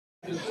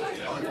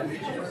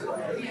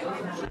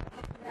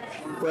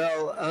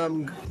Well,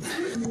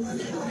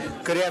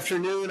 good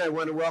afternoon. I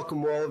want to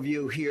welcome all of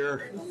you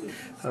here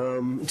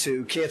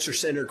to Cancer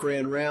Center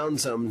Grand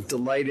Rounds. I'm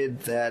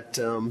delighted that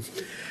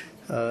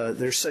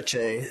there's such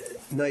a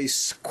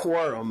nice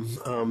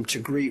quorum to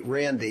greet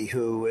Randy,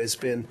 who has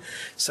been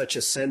such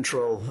a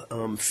central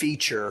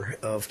feature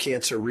of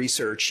cancer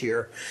research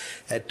here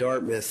at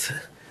Dartmouth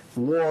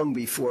long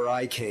before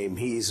I came.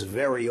 He's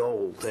very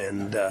old,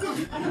 and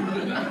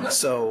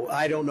so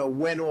I don't know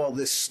when all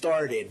this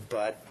started,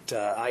 but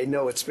I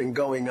know it's been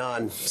going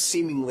on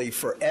seemingly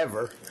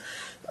forever.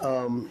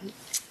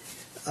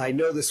 I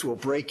know this will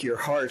break your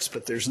hearts,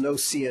 but there's no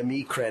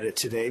CME credit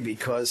today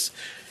because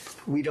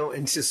we don't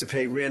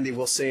anticipate Randy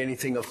will say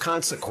anything of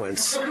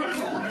consequence.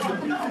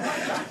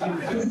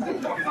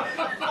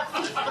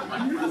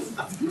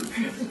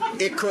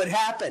 It could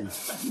happen,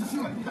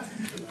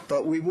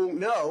 but we won't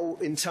know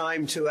in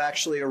time to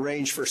actually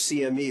arrange for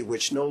CME,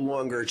 which no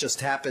longer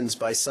just happens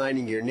by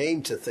signing your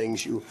name to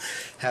things. You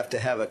have to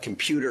have a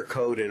computer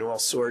code and all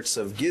sorts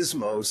of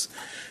gizmos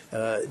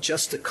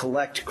just to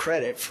collect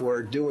credit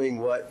for doing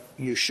what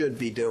you should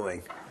be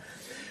doing.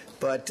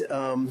 But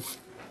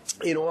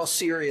in all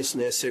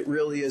seriousness, it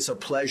really is a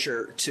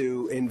pleasure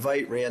to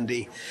invite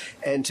Randy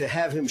and to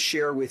have him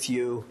share with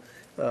you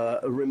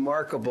a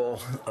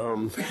remarkable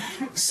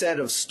set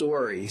of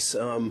stories.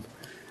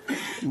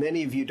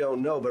 Many of you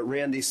don't know, but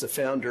Randy's the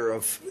founder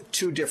of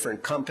 2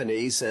 different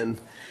companies, and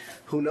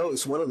who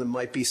knows, one of them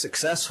might be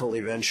successful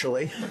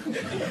eventually.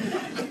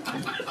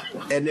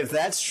 And if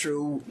that's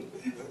true,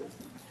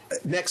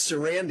 next to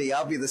Randy,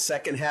 I'll be the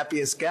second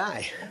happiest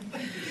guy.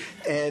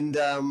 And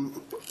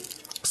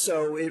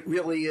so it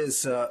really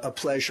is a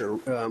pleasure.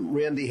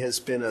 Randy has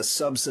been a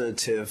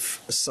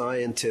substantive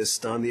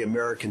scientist on the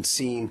American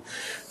scene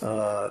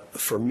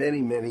for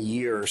many, many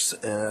years.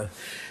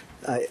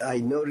 I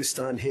noticed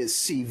on his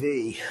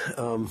CV,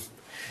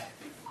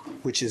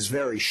 which is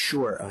very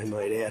short, I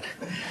might add,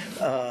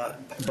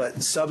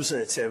 but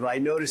substantive. I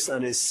noticed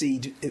on his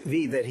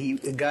CV that he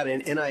got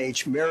an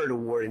NIH Merit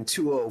Award in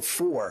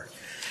 2004.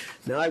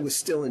 Now, I was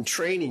still in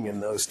training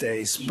in those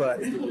days, but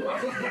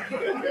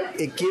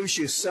it gives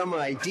you some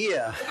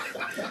idea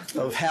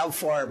of how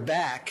far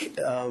back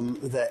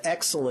the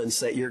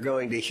excellence that you're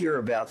going to hear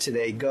about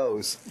today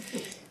goes.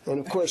 And,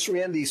 of course,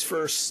 Randy's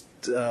first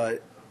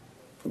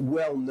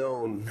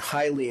well-known,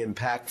 highly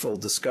impactful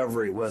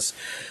discovery was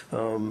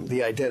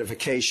the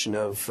identification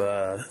of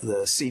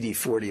the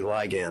CD40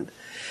 ligand.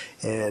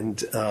 And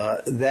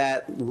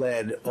that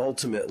led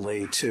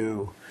ultimately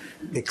to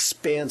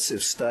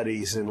expansive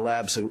studies in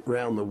labs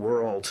around the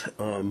world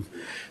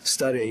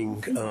studying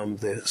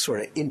the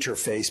sort of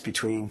interface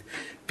between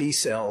B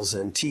cells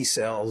and T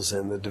cells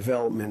and the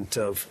development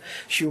of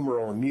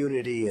humoral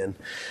immunity, and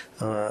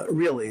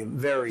really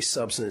very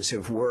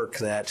substantive work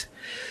that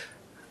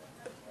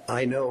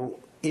I know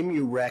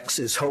Immurex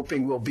is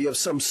hoping will be of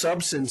some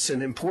substance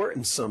and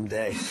importance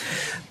someday.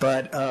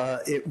 But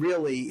it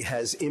really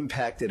has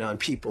impacted on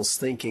people's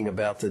thinking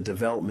about the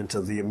development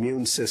of the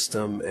immune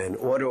system and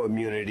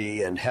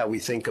autoimmunity and how we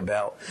think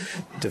about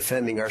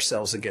defending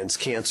ourselves against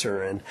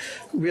cancer, and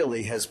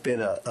really has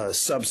been a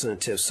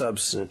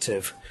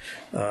substantive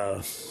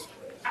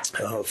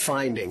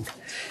finding.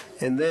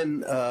 And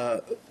then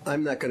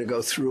I'm not going to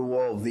go through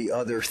all of the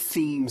other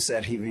themes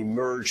that have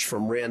emerged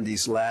from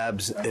Randy's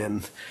labs,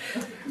 and,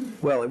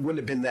 well, it wouldn't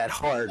have been that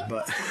hard,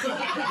 but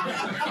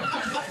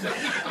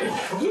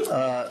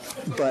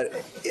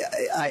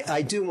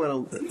I do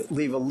want to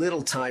leave a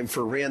little time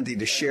for Randy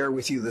to share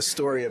with you the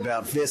story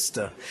about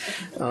Vista.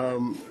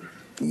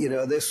 You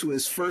know, this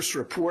was first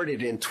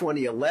reported in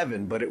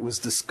 2011, but it was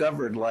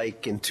discovered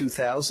like in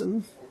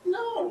 2000?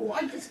 No,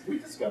 we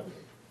discovered it.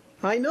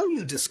 I know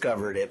you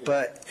discovered it,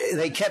 but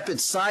they kept it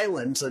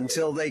silent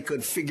until they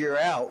could figure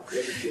out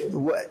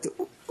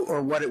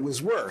what it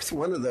was worth.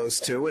 One of those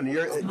two, and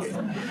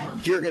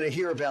you're going to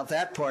hear about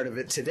that part of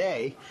it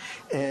today.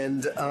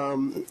 And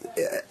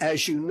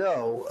as you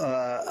know,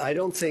 I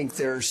don't think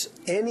there's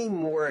any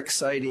more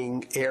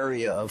exciting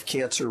area of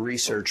cancer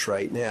research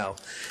right now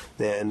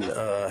than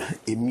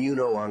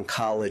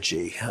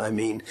immuno-oncology. I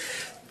mean,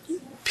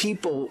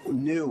 people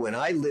knew, and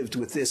I lived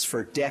with this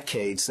for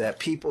decades, that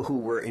people who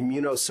were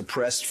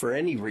immunosuppressed for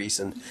any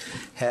reason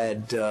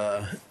had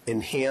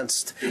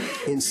enhanced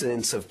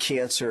incidence of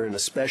cancer, and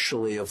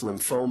especially of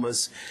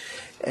lymphomas.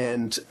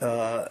 And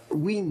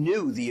we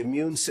knew the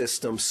immune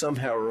system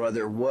somehow or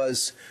other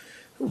was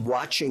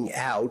watching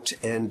out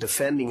and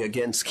defending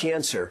against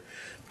cancer.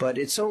 But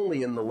it's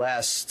only in the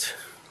last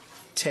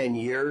 10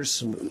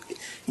 years,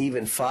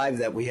 even 5,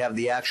 that we have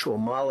the actual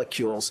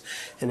molecules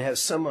and have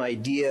some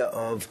idea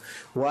of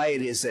why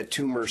it is that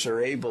tumors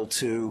are able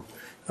to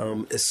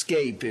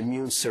escape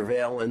immune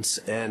surveillance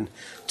and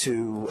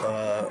to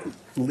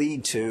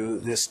lead to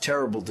this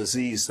terrible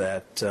disease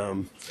that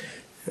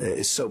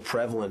is so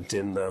prevalent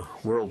in the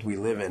world we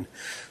live in.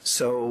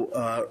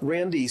 So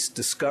Randy's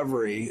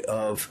discovery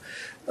of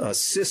a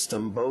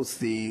system, both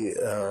the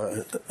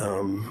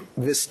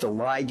Vista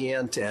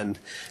ligand and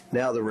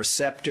now the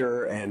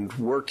receptor, and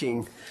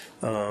working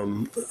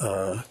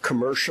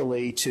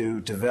commercially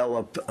to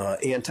develop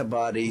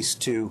antibodies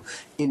to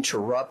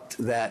interrupt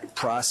that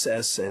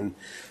process and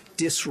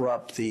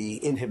disrupt the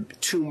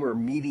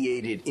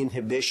tumor-mediated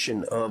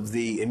inhibition of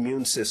the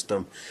immune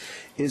system,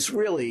 is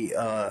really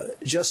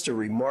just a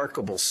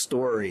remarkable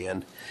story.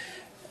 And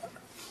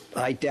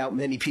I doubt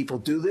many people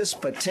do this,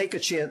 but take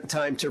a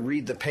time to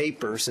read the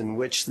papers in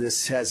which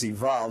this has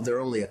evolved. There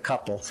are only a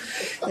couple.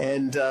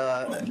 And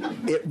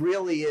it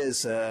really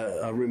is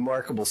a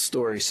remarkable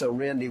story. So,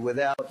 Randy,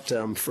 without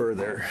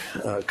further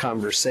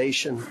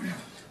conversation,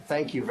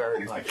 thank you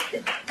very much.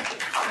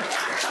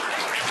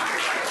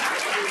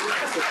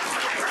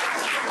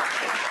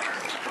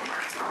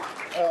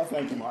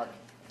 Thank you, Mark.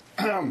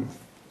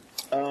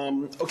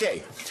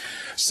 Okay,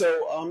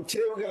 so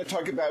today we're going to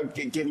talk about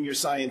getting your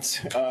science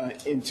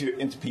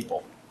into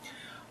people.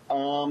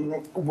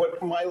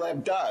 What my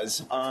lab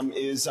does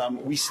is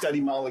we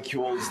study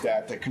molecules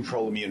that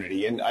control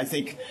immunity, and I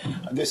think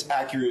this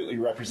accurately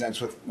represents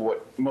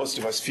what most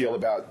of us feel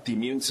about the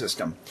immune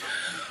system.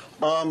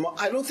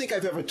 I don't think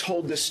I've ever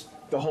told this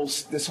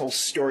whole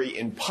story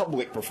in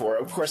public before.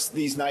 Of course,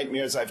 these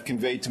nightmares I've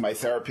conveyed to my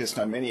therapist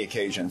on many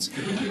occasions.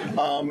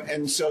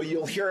 And so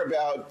you'll hear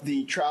about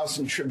the trials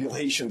and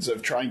tribulations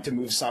of trying to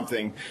move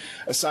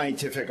a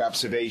scientific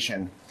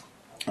observation,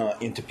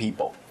 into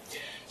people.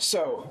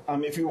 So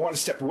if you want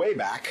to step way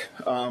back,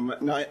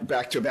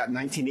 back to about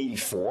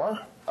 1984,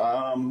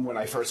 when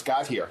I first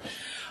got here.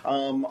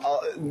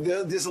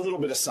 There's a little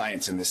bit of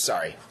science in this,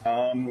 sorry.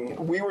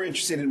 We were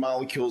interested in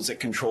molecules that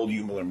controlled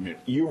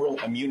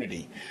humoral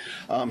immunity,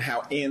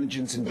 how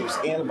antigens induce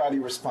antibody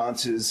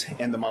responses,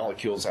 and the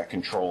molecules that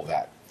control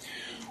that.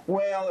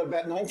 Well,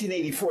 about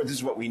 1984, this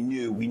is what we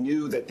knew. We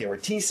knew that there were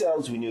T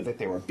cells, we knew that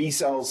there were B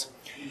cells,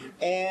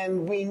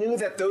 and we knew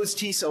that those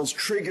T cells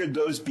triggered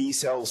those B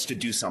cells to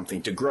do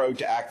something, to grow,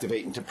 to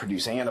activate, and to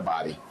produce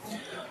antibody.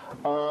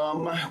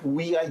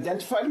 We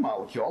identified a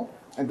molecule,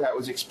 and that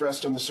was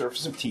expressed on the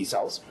surface of T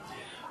cells.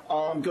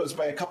 Goes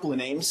by a couple of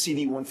names,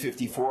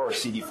 CD154 or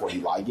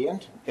CD40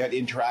 ligand. That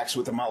interacts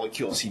with the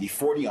molecule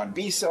CD40 on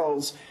B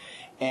cells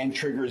and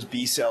triggers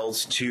B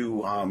cells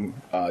to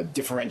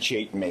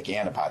differentiate and make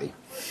antibody.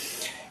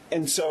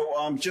 And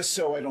so, just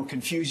so I don't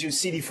confuse you,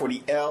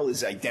 CD40L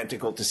is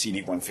identical to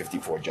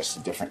CD154, just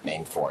a different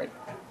name for it.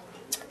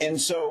 And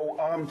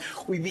so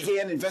we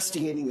began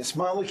investigating this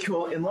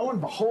molecule, and lo and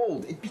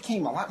behold, it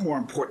became a lot more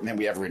important than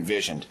we ever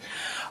envisioned.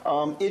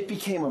 It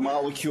became a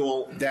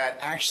molecule that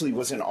actually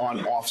was an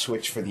on-off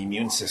switch for the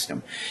immune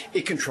system.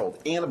 It controlled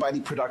antibody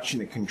production,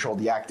 it controlled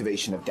the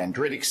activation of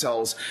dendritic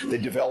cells, the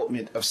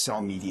development of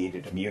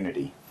cell-mediated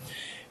immunity.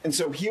 And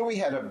so here we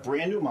had a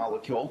brand new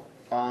molecule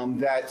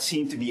that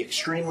seemed to be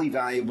extremely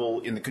valuable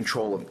in the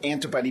control of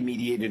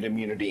antibody-mediated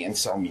immunity and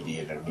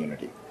cell-mediated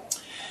immunity.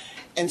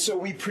 And so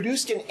we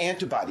produced an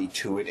antibody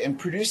to it, and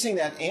producing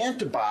that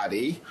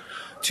antibody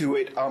to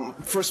it,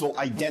 first of all,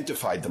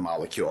 identified the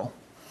molecule.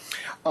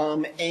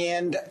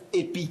 And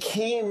it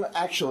became,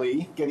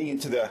 actually, getting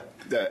into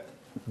the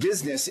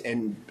business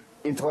and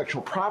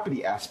intellectual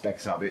property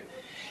aspects of it,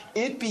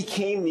 it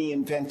became the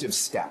inventive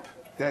step.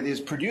 That is,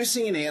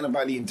 producing an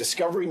antibody and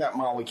discovering that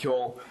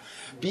molecule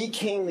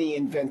became the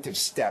inventive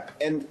step.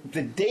 And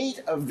the date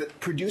of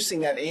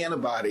producing that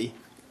antibody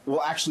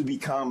will actually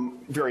become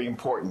very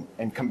important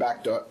and come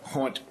back to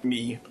haunt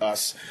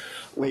us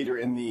later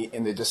in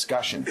the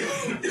discussion.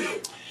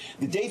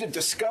 The date of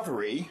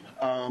discovery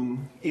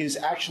is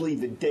actually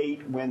the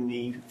date when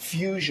the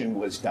fusion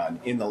was done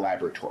in the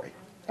laboratory.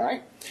 All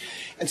right?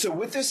 And so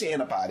with this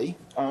antibody,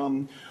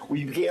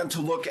 we began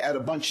to look at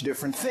a bunch of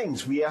different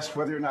things. We asked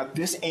whether or not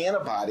this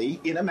antibody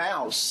in a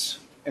mouse,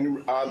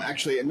 and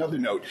actually another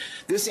note,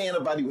 this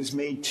antibody was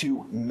made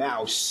to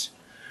mouse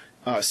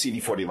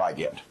CD40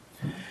 ligand.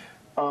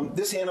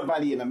 This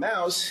antibody in a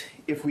mouse,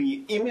 if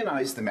we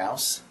immunized the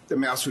mouse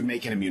would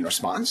make an immune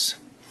response.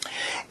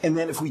 And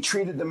then if we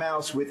treated the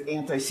mouse with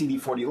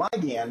anti-CD40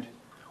 ligand,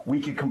 we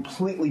could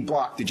completely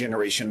block the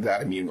generation of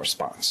that immune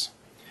response.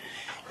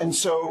 And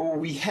so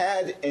we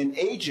had an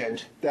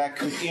agent that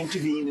could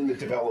intervene in the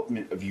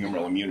development of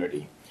humoral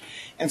immunity.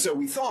 And so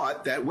we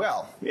thought that,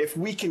 well, if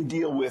we can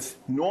deal with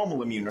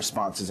normal immune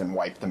responses and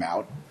wipe them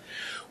out,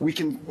 we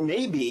can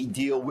maybe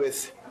deal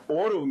with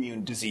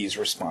autoimmune disease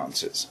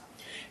responses.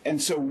 And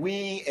so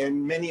we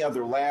and many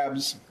other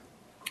labs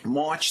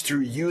marched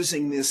through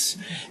using this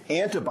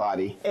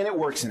antibody, and it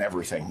works in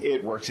everything.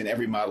 It works in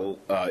every model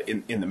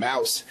in the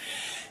mouse.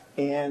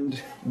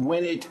 And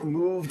when it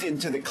moved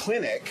into the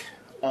clinic,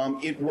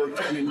 it worked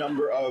in a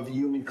number of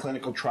human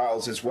clinical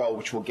trials as well,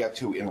 which we'll get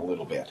to in a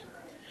little bit.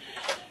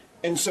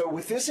 And so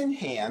with this in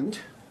hand,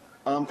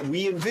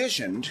 we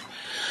envisioned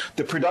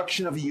the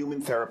production of a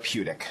human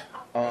therapeutic,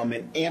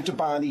 an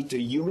antibody to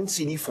human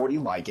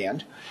CD40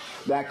 ligand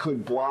that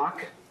could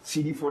block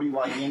CD40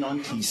 ligand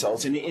on T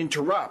cells and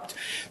interrupt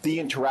the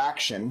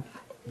interaction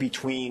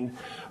between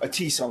a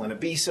T cell and a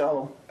B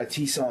cell, a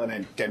T cell and a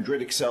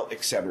dendritic cell,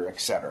 et cetera, et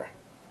cetera.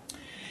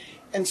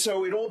 And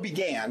so it all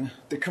began,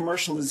 the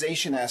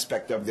commercialization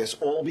aspect of this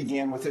all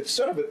began with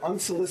sort of an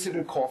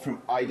unsolicited call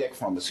from IDEC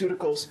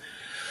Pharmaceuticals.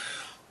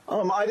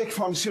 IDEC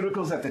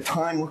Pharmaceuticals at the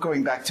time, we're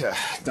going back to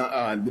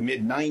the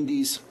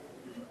mid-90s,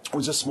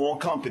 was a small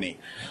company.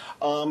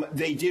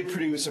 They did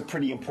produce a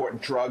pretty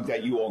important drug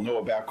that you all know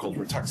about called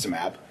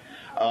rituximab.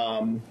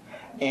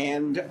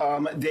 And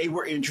they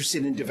were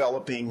interested in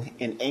developing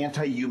an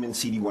anti-human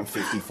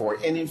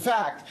CD154. And in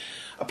fact,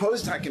 a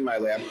postdoc in my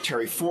lab,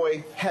 Terry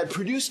Foy, had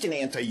produced an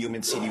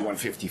anti-human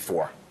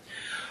CD154.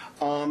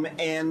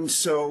 And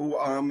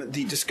so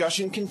the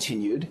discussion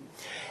continued,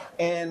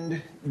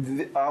 and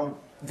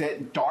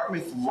that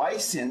Dartmouth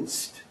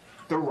licensed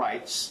the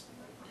rights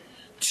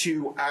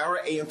to our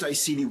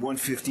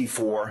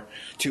anti-CD154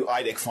 to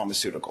IDEC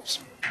Pharmaceuticals.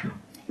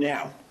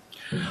 Now,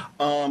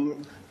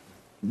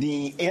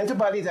 the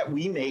antibody that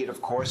we made,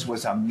 of course,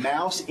 was a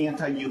mouse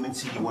anti-human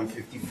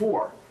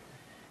CD154.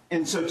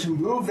 And so to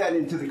move that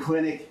into the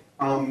clinic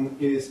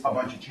is a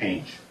bunch of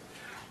change.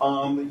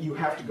 You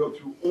have to go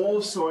through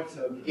all sorts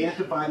of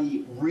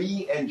antibody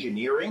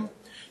re-engineering.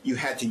 You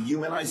had to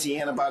humanize the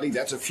antibody.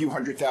 That's a few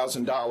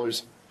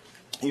 $100,000.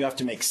 You have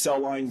to make cell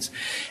lines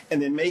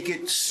and then make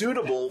it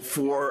suitable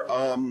for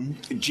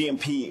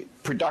GMP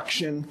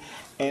production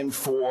and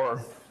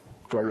for,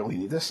 do I really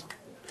need this?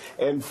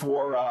 And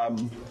for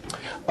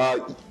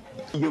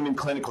human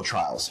clinical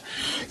trials.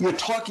 You're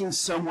talking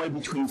somewhere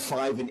between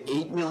 $5 and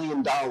 $8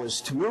 million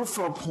to move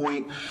from a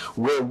point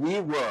where we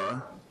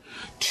were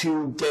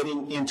to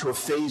getting into a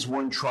phase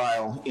 1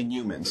 trial in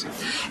humans.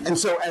 And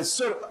so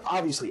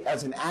obviously,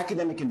 as an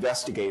academic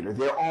investigator,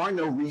 there are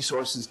no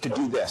resources to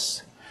do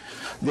this.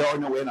 There are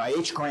no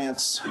NIH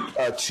grants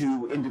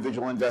to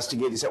individual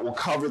investigators that will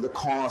cover the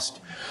cost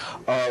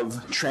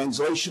of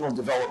translational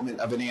development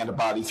of an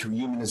antibody through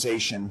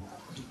humanization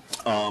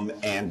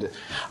and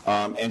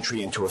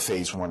entry into a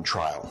phase 1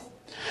 trial.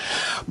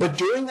 But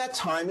during that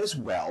time as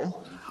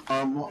well,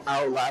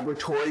 our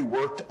laboratory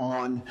worked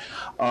on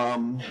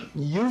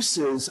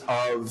uses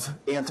of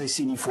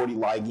anti-CD40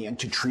 ligand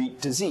to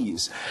treat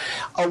disease.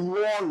 A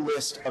long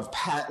list of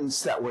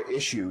patents that were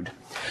issued,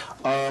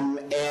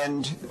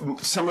 and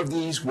some of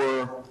these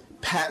were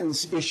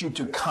patents issued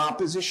to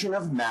composition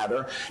of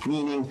matter,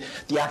 meaning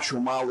the actual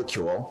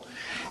molecule.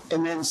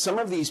 And then some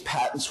of these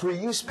patents were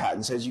use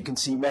patents, as you can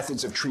see,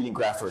 methods of treating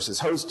graft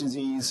versus host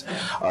disease,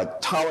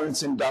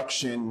 tolerance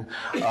induction,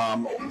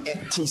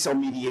 T-cell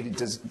mediated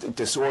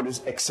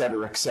disorders, et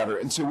cetera, et cetera.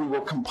 And so we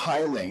were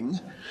compiling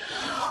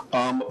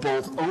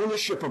both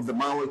ownership of the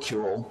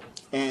molecule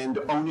and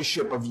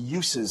ownership of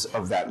uses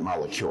of that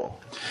molecule.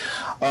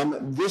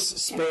 This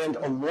spanned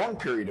a long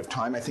period of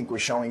time. I think we're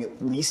showing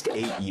at least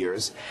 8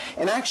 years,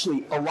 and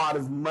actually a lot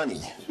of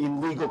money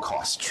in legal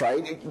costs,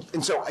 right?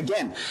 And so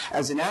again,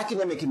 as an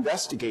academic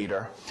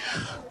investigator,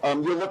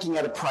 you're looking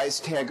at a price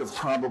tag of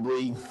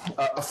probably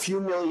a few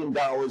 $1 million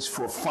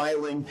for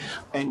filing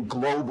and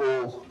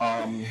global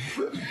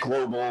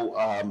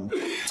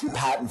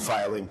patent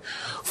filing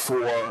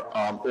for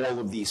all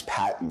of these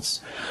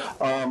patents.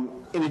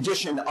 In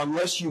addition,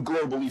 unless you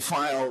globally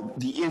file,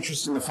 the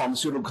interest in the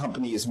pharmaceutical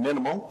company is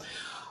minimal.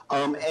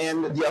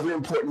 And the other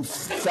important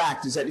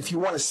fact is that if you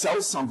want to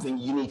sell something,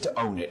 you need to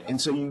own it.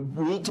 And so you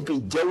need to be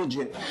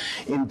diligent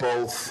in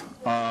both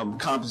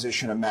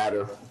composition of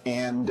matter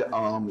and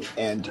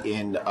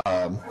in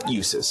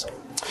uses.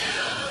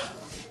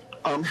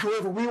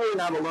 However, we were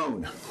not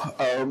alone.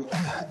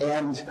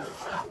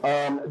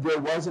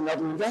 There was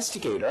another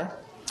investigator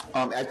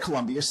at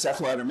Columbia. Seth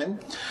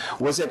Letterman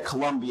was at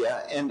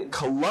Columbia, and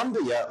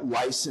Columbia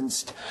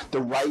licensed the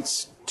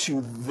rights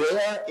to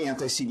their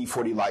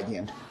anti-CD40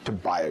 ligand to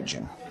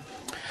Biogen.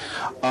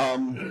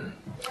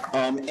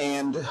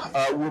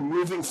 We're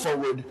moving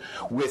forward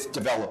with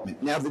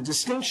development. Now, the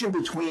distinction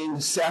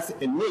between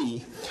Seth and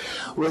me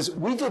was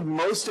we did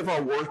most of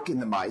our work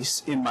in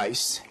mice,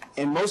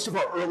 and most of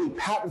our early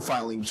patent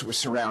filings were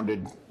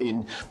surrounded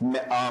in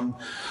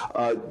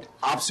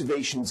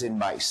observations in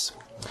mice.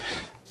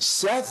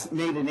 Seth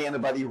made an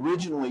antibody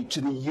originally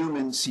to the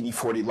human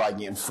CD40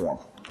 ligand form,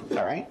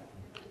 all right?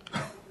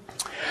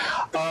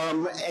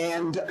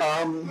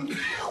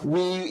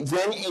 We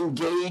then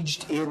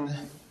engaged in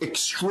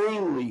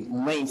extremely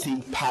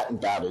lengthy patent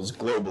battles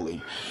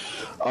globally.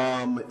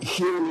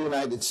 Here in the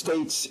United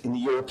States, in the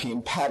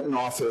European Patent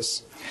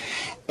Office.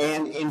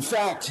 And in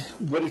fact,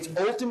 what it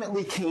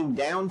ultimately came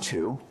down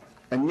to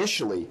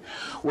initially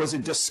was a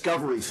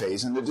discovery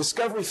phase. And the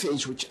discovery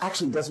phase, which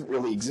actually doesn't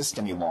really exist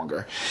any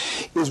longer,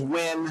 is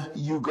when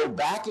you go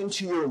back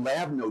into your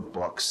lab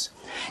notebooks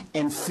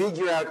and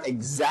figure out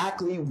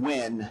exactly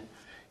when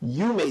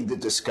you made the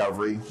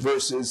discovery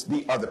versus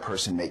the other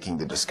person making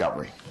the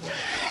discovery.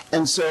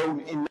 And so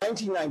in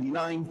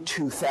 1999,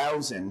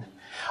 2000,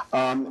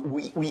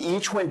 we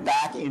each went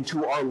back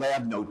into our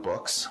lab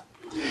notebooks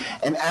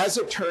And as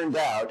it turned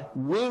out,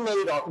 we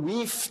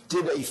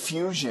did a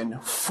fusion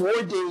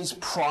 4 days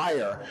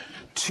prior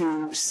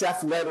to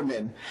Seth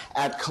Lederman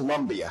at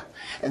Columbia.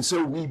 And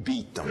so we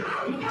beat them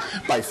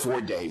by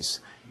 4 days.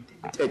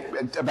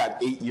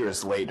 About 8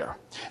 years later.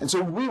 And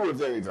so we were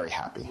very, very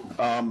happy.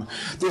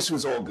 This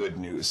was all good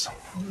news.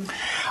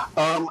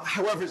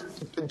 However,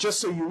 just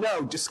so you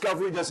know,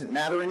 discovery doesn't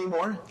matter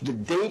anymore. The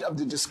date of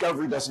the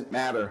discovery doesn't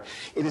matter.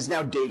 It is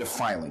now date of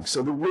filing.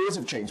 So the rules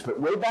have changed.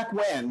 But way back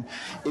when,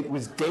 it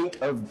was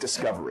date of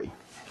discovery.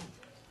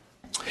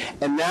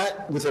 And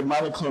that, with a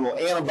monoclonal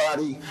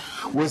antibody,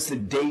 was the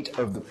date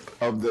of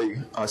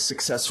the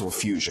successful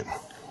fusion.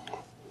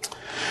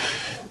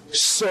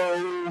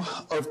 So,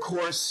 of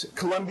course,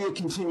 Columbia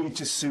continued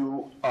to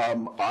sue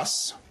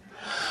us,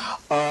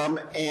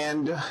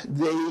 and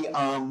they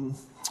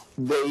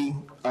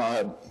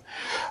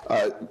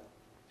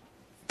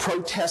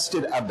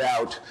protested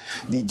about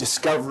the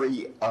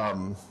discovery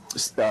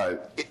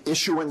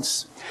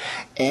issuance,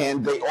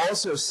 and they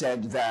also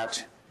said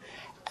that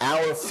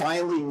our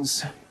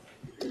filings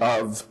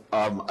of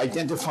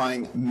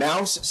identifying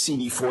mouse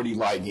CD40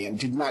 ligand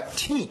did not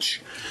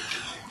teach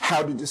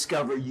how to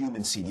discover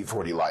human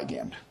CD40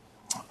 ligand.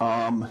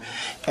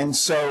 And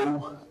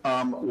so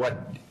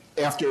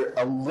after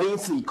a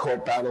lengthy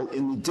court battle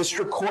in the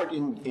district court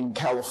in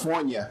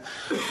California,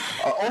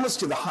 almost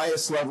to the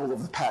highest level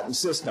of the patent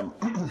system,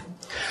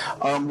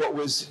 what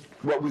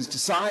was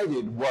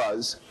decided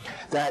was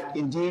that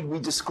indeed we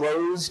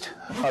disclosed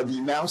the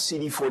mouse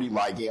CD40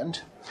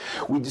 ligand,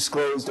 we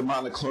disclosed a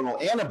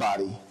monoclonal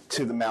antibody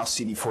to the mouse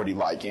CD40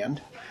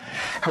 ligand.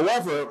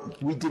 However,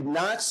 we did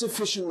not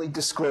sufficiently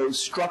disclose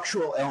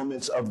structural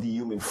elements of the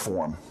human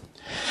form.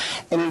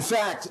 And in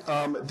fact,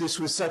 this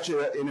was such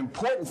an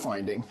important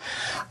finding.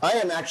 I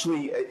am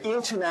actually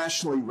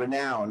internationally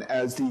renowned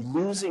as the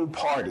losing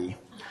party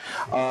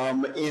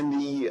in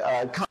the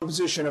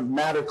composition of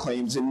matter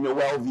claims in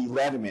Noelle v.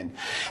 Lederman.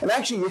 And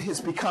actually it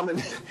has become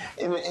an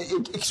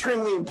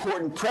extremely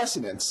important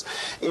precedence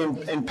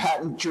in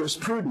patent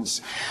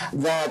jurisprudence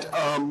that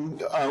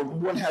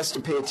one has to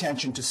pay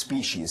attention to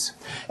species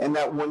and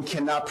that one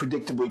cannot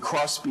predictably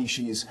cross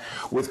species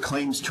with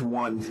claims to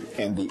one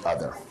and the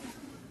other.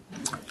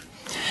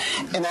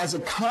 And as a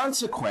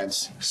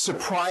consequence,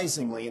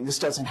 surprisingly, and this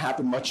doesn't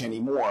happen much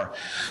anymore,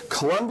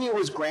 Columbia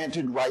was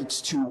granted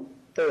rights to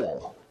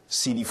all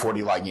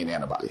CD40 ligand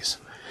antibodies.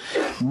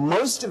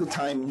 Most of the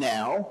time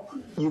now,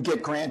 you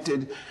get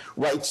granted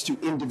rights to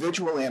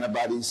individual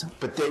antibodies,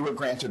 but they were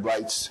granted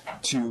rights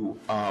to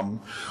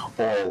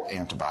all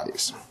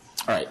antibodies.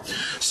 All right,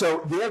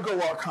 so there go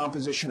our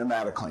composition of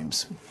matter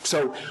claims.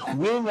 So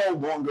we no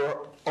longer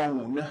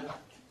own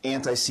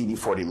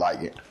anti-CD40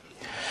 ligand.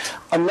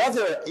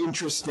 Another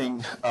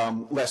interesting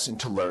lesson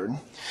to learn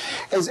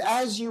is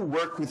as you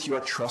work with your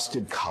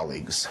trusted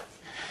colleagues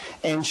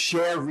and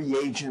share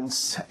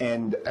reagents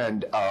and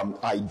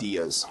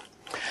ideas,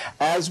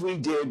 as we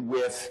did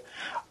with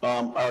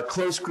our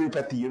close group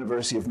at the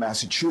University of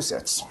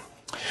Massachusetts,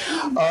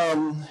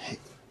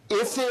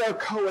 if they are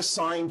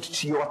co-assigned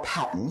to your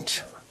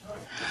patent,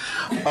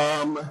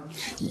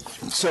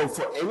 so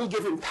for any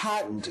given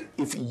patent,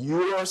 if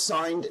you are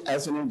assigned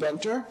as an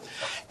inventor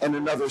and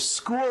another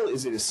school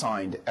is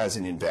assigned as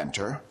an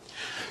inventor,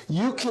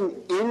 you can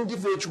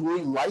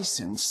individually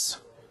license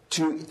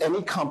to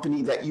any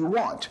company that you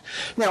want.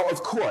 Now,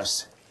 of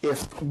course,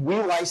 if we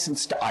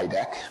license to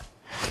IDEC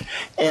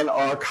and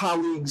our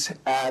colleagues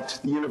at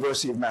the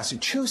University of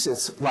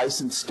Massachusetts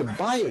license to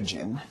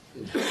Biogen,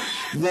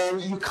 then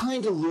you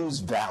kind of lose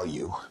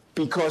value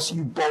because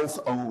you both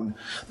own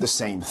the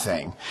same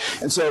thing.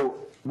 And so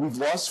we've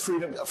lost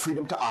freedom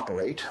to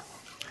operate.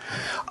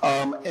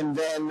 And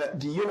then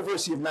the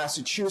University of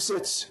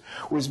Massachusetts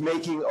was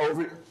making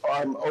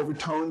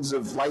overtones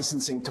of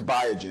licensing to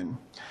Biogen.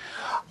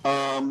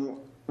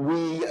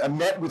 We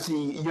met with the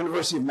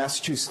University of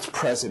Massachusetts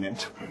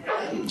president.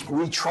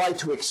 We tried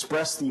to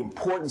express the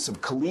importance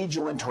of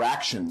collegial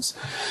interactions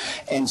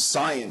and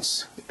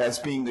science as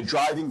being the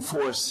driving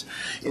force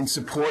in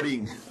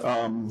supporting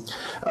an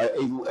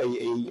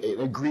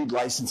agreed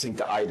licensing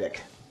to IDEC.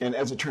 And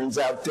as it turns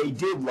out, they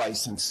did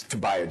license to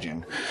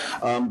Biogen,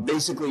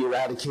 basically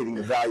eradicating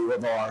the value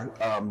of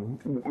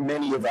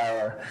many of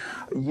our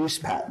use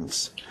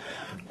patents.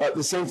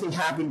 The same thing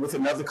happened with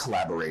another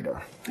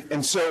collaborator.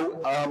 And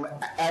so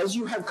as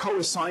you have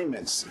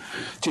co-assignments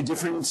to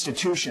different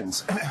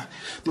institutions,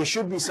 there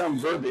should be some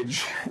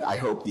verbiage, I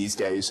hope these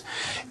days,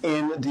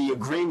 in the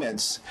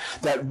agreements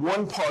that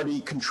one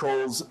party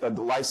controls the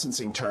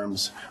licensing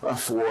terms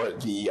for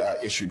the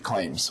issued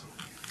claims.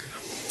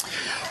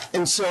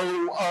 And so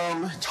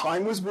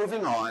time was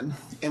moving on,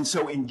 and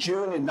so in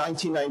June in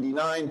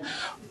 1999,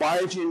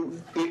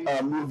 Biogen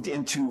moved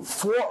into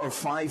 4 or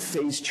 5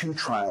 phase 2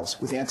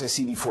 trials with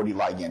anti-CD40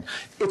 ligand.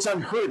 It's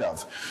unheard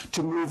of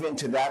to move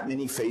into that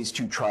many phase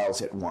 2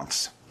 trials at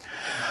once.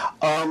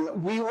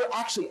 We were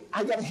actually,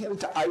 I got to hand it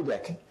to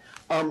IDEC.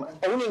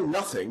 owning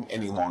nothing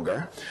any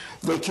longer,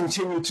 they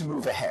continued to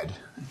move ahead.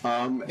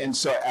 And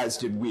so, as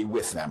did we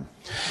with them.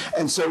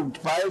 And so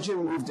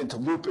Biogen moved into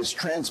lupus,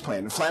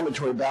 transplant,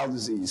 inflammatory bowel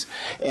disease,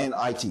 and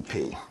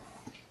ITP.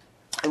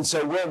 And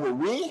so where were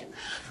we?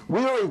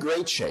 We were in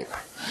great shape.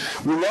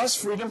 We lost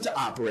freedom to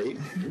operate.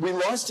 We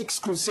lost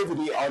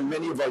exclusivity on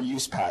many of our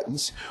use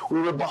patents.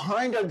 We were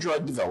behind our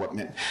drug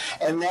development.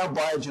 And now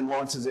Biogen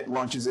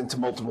launches into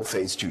multiple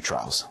phase 2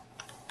 trials.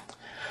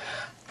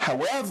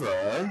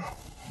 However,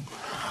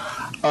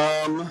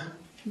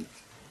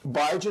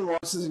 Biogen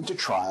launches into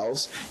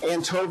trials.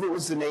 Antova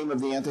was the name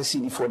of the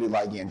anti-CD40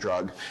 ligand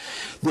drug.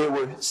 There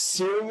were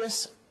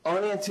serious,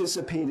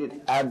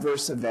 unanticipated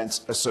adverse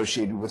events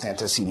associated with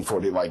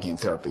anti-CD40 ligand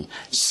therapy.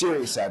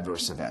 Serious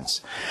adverse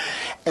events.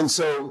 And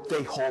so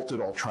they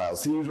halted all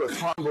trials. These were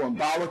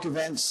thromboembolic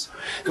events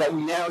that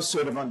we now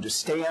sort of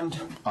understand.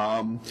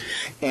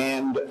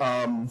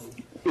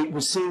 It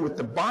was seen with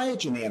the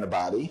Biogen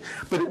antibody,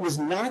 but it was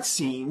not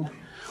seen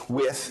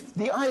with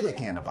the IDEC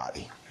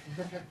antibody.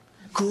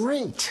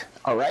 Great,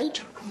 all right?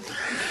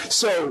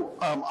 So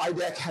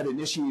IDEC had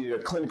initiated a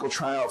clinical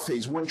trial,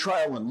 phase 1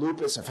 trial in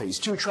lupus, a phase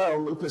 2 trial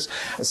in lupus,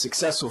 a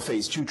successful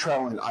phase 2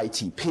 trial in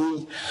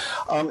ITP.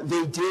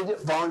 They did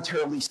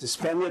voluntarily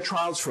suspend their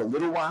trials for a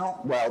little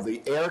while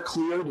the air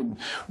cleared and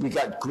we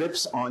got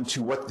grips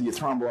onto what the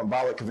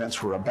thromboembolic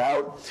events were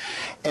about.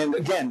 And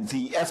again,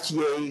 the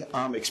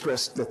FDA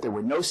expressed that there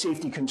were no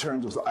safety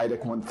concerns with IDEC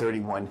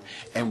 131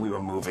 and we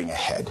were moving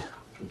ahead.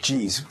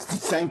 Geez,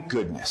 thank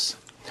goodness.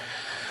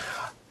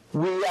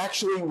 We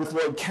actually, with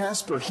Lloyd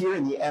Casper here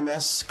in the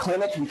MS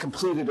clinic, we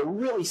completed a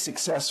really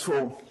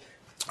successful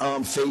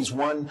phase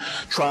 1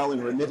 trial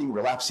in remitting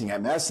relapsing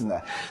MS,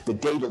 and the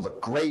data looked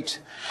great.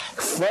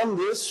 From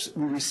this,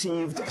 we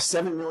received a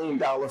 $7 million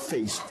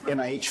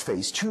NIH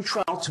phase 2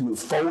 trial to move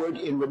forward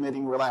in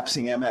remitting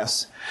relapsing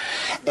MS.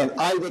 And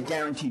IDEC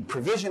guaranteed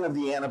provision of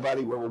the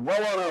antibody. We were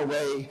well on our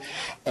way,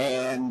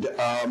 and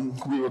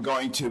we were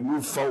going to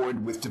move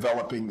forward with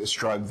developing this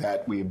drug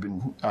that we have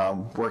been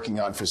working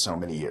on for so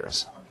many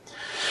years.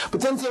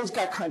 But then things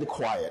got kind of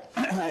quiet.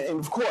 And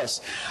of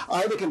course,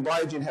 IDEC and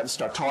Biogen had to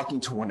start talking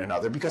to one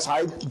another because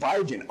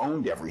Biogen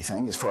owned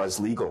everything as far as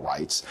legal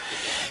rights.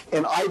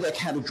 And IDEC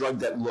had a drug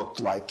that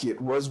looked like it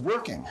was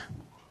working.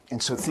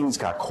 And so things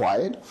got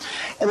quiet.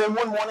 And then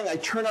one morning I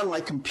turned on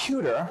my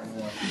computer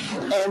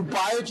and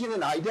Biogen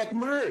and IDEC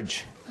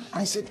merge.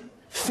 I said,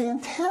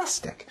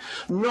 fantastic.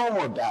 No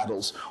more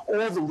battles.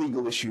 All the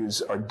legal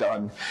issues are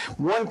done.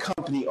 One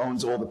company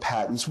owns all the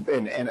patents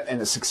and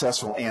a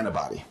successful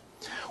antibody.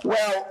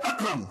 Well,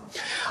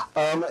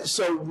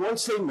 so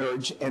once they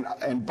merged and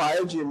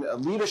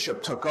Biogen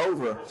leadership took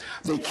over,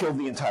 they killed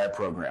the entire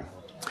program.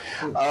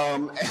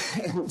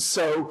 And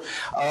so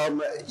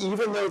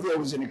even though there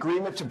was an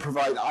agreement to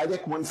provide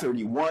IDEC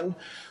 131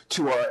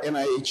 to our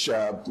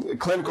NIH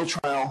clinical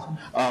trial,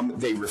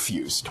 they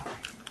refused.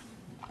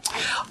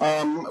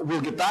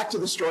 We'll get back to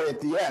the story at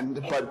the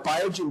end, but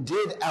Biogen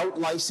did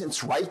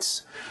out-license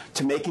rights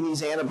to making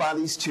these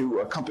antibodies to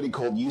a company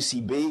called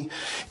UCB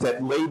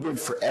that labored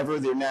forever.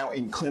 They're now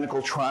in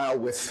clinical trial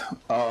with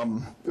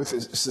a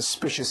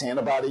suspicious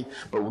antibody,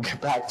 but we'll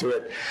get back to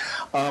it.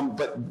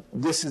 But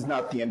this is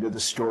not the end of the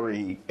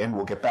story, and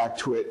we'll get back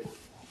to it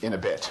in a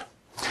bit.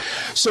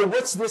 So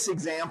what's this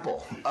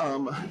example?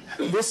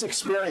 This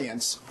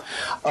experience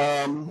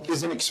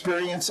is an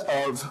experience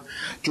of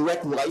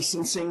direct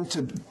licensing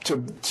to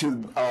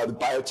the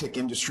biotech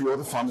industry or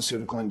the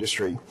pharmaceutical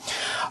industry.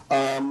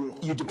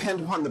 You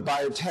depend upon the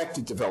biotech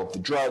to develop the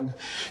drug.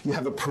 You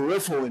have a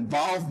peripheral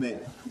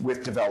involvement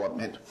with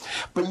development,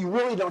 but you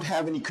really don't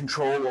have any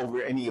control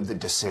over any of the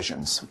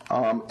decisions.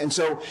 And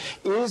so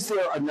is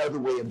there another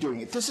way of doing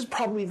it? This is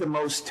probably the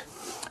most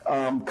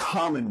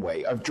common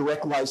way of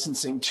direct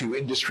licensing to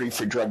industry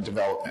for drug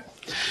development.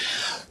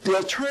 The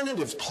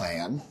alternative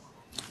plan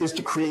is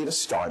to create a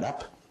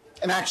startup.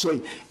 And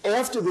actually,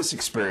 after this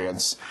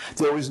experience,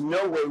 there was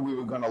no way we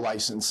were going to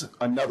license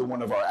another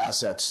one of our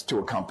assets to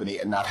a company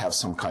and not have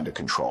some kind of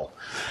control.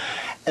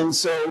 And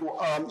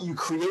so you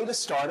create a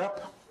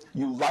startup,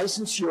 you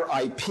license your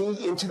IP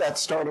into that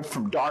startup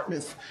from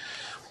Dartmouth,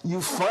 you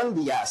fund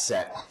the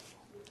asset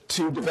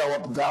to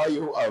develop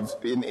value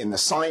in the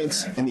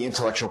science and the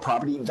intellectual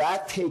property.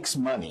 That takes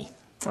money,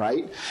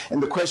 right?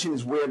 And the question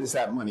is, where does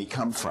that money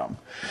come from?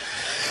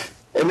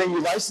 And then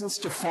you license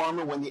to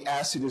pharma when the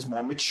asset is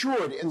more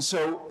matured. And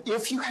so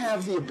if you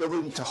have the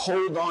ability to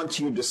hold on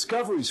to your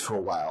discoveries for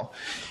a while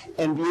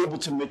and be able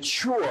to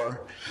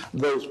mature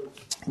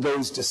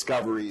those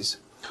discoveries,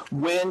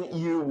 when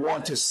you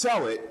want to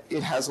sell it,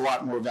 it has a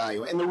lot more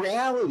value. And the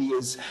reality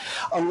is,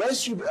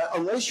 unless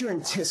you're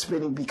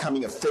anticipating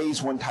becoming a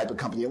phase 1 type of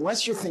company,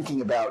 unless you're thinking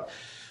about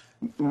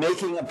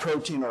making a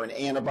protein or an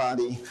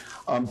antibody,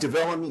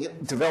 developing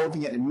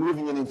it and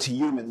moving it into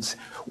humans,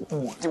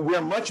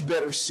 we're much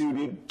better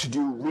suited to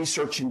do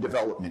research and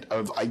development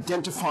of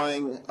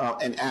identifying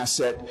an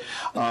asset,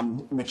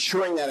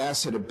 maturing that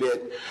asset a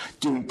bit,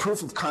 doing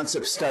proof of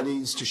concept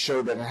studies to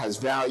show that it has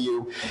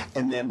value,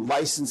 and then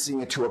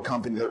licensing it to a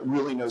company that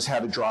really knows how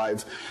to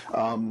drive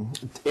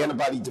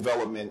antibody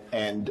development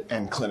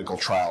and clinical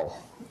trial.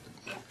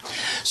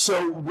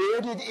 So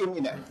where did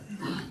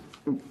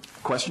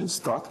questions,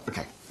 thoughts?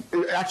 Okay.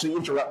 Actually,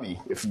 interrupt me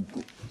if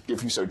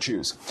you so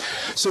choose.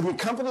 So the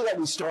company that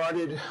we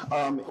started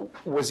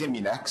was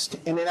Immunext,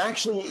 and it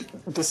actually,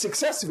 the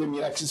success of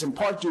Immunext is in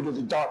part due to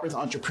the Dartmouth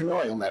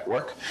Entrepreneurial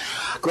Network.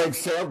 Greg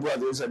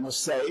Fairbrother, I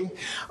must say,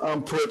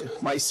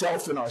 put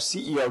myself and our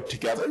CEO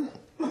together,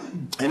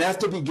 and at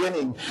the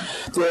beginning,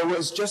 there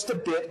was just a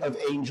bit of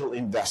angel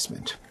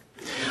investment.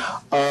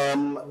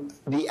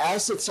 The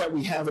assets that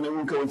we have, and I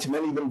won't go into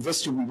many of them,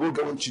 Vista we will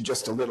go into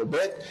just a little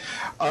bit.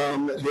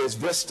 There's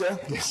Vista,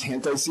 there's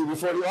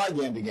anti-CD40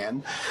 ligand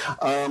again,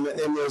 and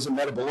there's a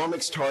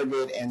metabolomics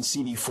target and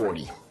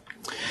CD40.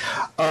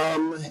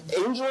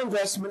 Angel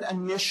investment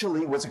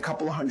initially was a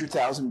couple of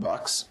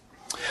 $100,000.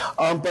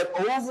 But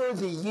over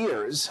the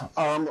years,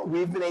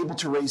 we've been able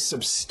to raise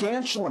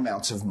substantial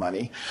amounts of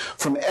money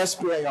from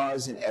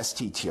SBIRs and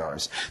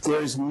STTRs.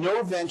 There is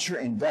no venture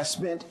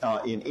investment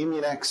in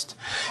Immunext,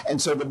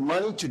 and so the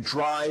money to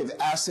drive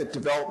asset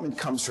development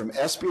comes from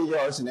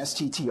SBIRs and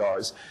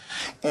STTRs,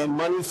 and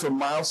money from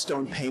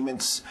milestone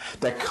payments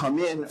that come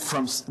in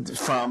from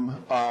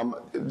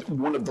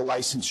one of the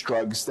licensed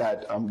drugs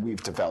that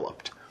we've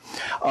developed.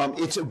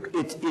 It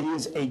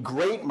is a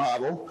great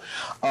model.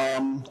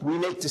 We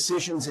make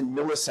decisions in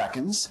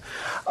milliseconds.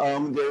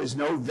 There is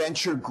no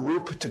venture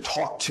group to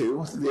talk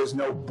to. There's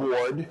no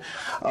board.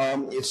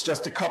 It's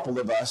just a couple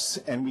of us,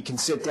 and we can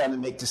sit down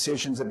and make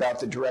decisions about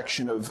the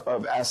direction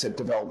of asset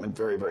development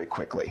very, very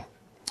quickly.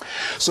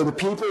 So the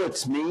people,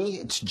 it's me,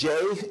 it's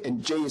Jay,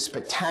 and Jay is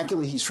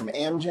spectacular. He's from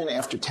Amgen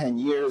after 10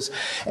 years,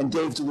 and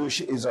Dave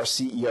DeLucia is our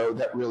CEO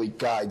that really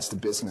guides the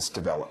business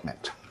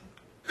development.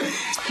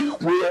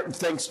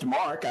 Thanks to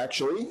Mark,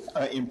 actually,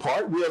 in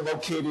part, we are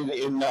located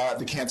in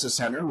the Cancer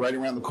Center, right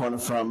around the corner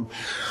from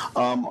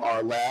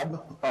our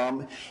lab.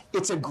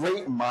 It's a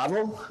great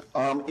model.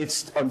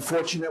 It's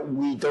unfortunate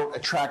we don't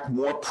attract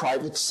more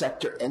private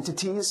sector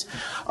entities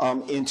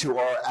into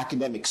our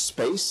academic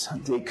space.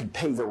 They could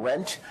pay the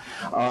rent,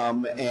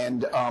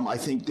 and I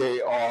think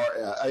they are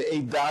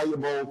a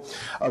valuable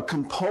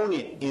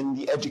component in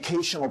the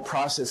educational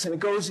process, and it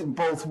goes in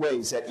both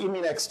ways. That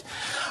Immunext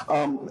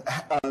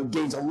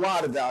gains a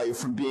lot of value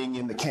from being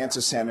in the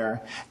Cancer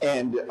Center,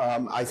 and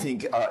I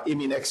think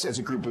Immunext as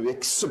a group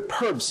of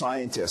superb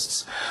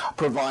scientists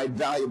provide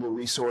valuable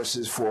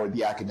resources for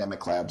the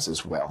academic labs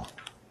as well.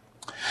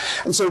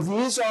 And so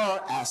these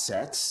are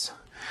assets.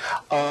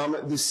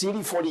 The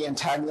CD40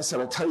 antagonist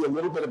that I'll tell you a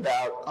little bit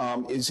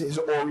about is his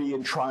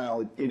Orion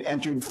trial. It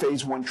entered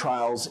phase 1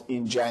 trials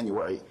in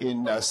January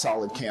in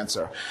solid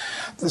cancer.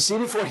 The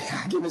CD40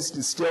 agonist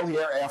is still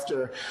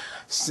here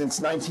since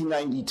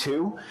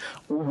 1992.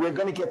 We're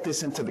going to get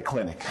this into the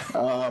clinic,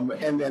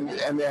 and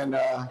then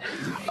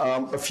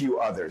a few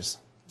others.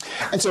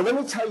 And so let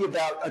me tell you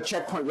about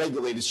checkpoint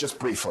regulators just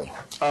briefly.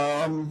 They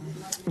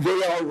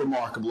are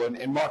remarkable,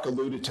 and Mark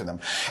alluded to them.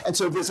 And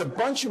so there's a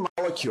bunch of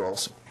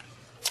molecules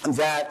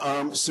that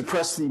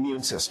suppress the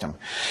immune system.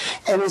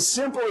 And as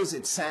simple as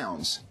it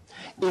sounds,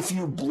 if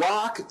you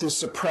block the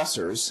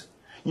suppressors,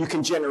 you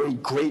can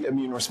generate great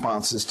immune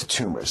responses to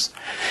tumors.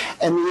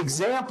 And the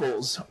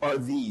examples are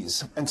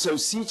these. And so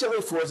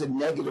CTLA-4 is a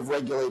negative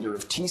regulator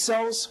of T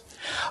cells.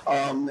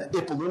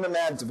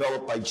 Ipilimumab,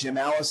 developed by Jim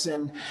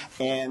Allison,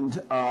 and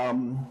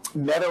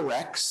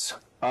Metarex,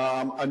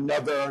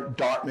 another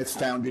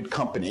Dartmouth-founded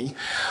company,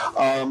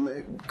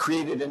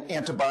 created an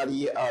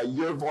antibody,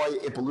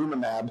 Yervoy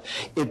ipilimumab.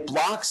 It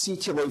blocks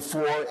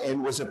CTLA-4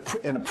 and was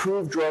an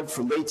approved drug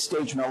for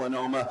late-stage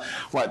melanoma,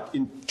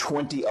 in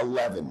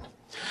 2011.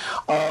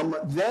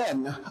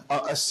 Then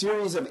a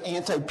series of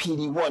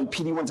anti-PD-1.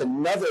 PD-1's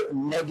another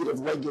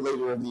negative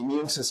regulator of the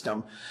immune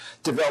system,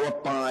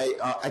 developed by,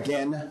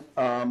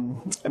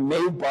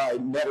 made by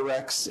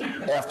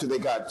Metarex after they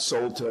got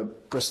sold to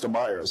Bristol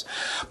Myers.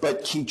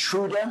 But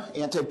Keytruda,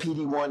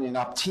 anti-PD-1, and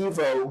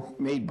Opdivo,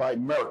 made by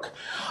Merck,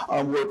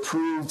 were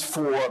approved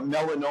for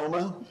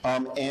melanoma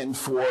and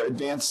for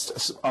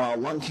advanced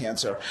lung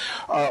cancer.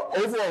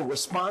 Overall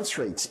response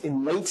rates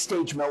in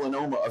late-stage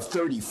melanoma of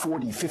 30,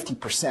 40,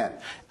 50%.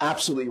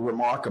 Absolutely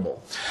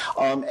remarkable.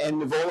 And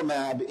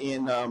nivolumab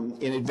in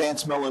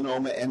advanced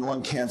melanoma and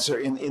lung cancer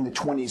in the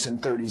 20s and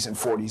 30s and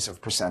 40s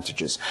of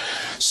percentages.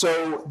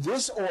 So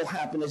this all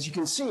happened, as you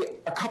can see,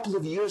 a couple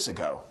of years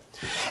ago.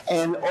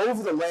 And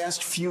over the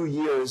last few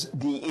years,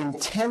 the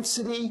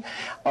intensity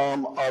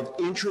of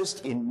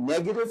interest in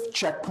negative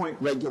checkpoint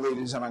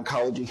regulators in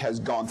oncology has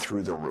gone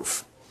through the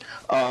roof.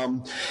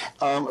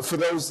 For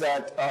those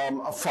that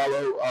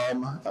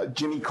follow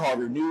Jimmy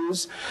Carter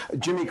news,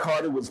 Jimmy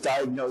Carter was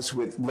diagnosed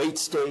with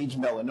late-stage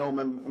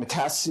melanoma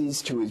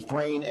metastases to his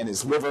brain and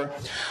his liver,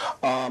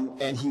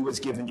 and he was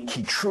given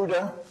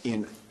Keytruda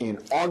in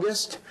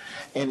August,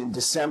 and in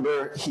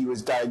December he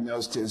was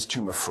diagnosed as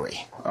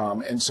tumor-free.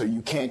 And so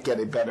you can't get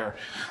a better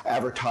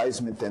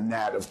advertisement than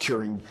that of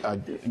curing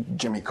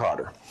Jimmy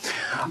Carter.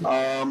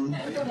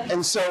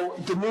 And so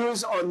the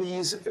news on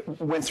these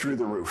went through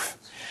the roof.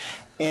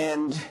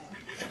 And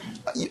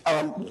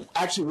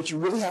actually what you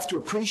really have to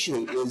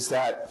appreciate is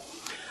that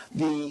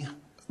the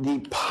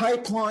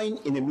pipeline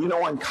in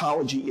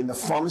immuno-oncology in the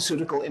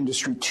pharmaceutical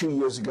industry 2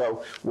 years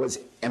ago was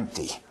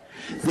empty.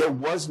 There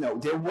was no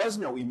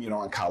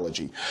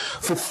immuno-oncology.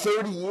 For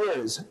 30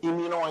 years,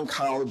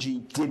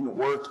 immuno-oncology didn't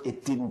work,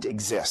 it didn't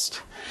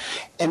exist.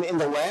 And in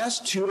the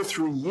last 2 to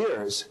 3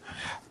 years,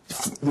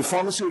 the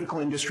pharmaceutical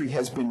industry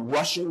has been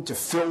rushing to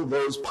fill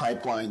those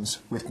pipelines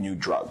with new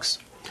drugs.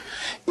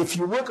 If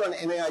you look on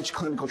NIH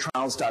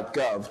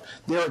clinicaltrials.gov,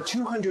 there are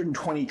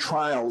 220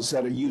 trials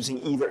that are using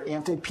either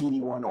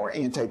anti-PD-1 or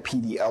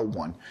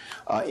anti-PD-L1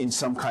 in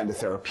some kind of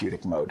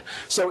therapeutic mode.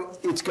 So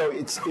it's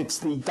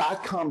the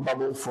dot-com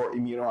bubble for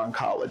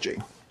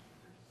immuno-oncology.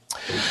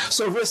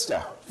 So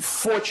VISTA,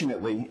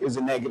 fortunately, is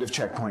a negative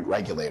checkpoint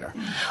regulator.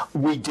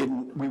 We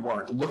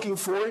weren't looking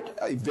for it.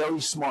 Two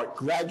very smart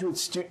graduate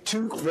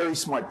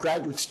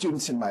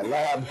students in my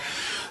lab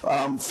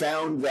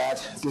found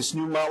that this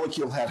new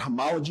molecule had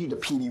homology to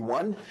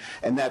PD-1,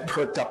 and that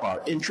perked up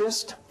our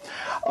interest.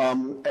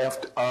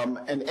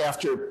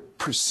 After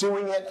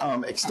pursuing it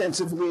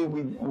extensively,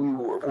 we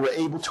were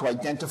able to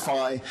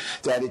identify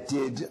that it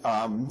did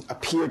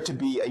appear to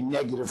be a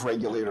negative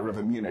regulator of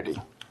immunity.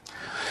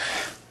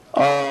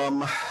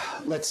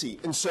 Let's see.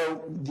 And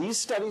so these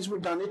studies were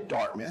done at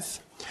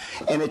Dartmouth,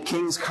 and at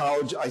King's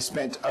College. I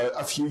spent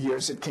a few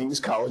years at King's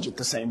College at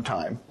the same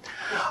time.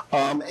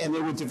 And they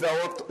were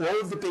developed,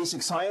 all of the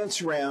basic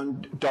science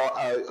around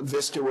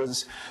VISTA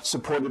was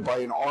supported by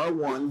an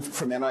R1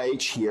 from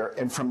NIH here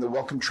and from the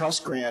Wellcome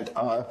Trust grant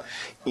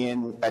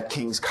at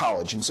King's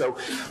College. And so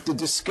the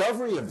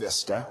discovery of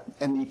VISTA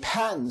and the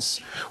patents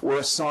were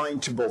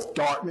assigned to both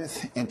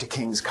Dartmouth and to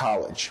King's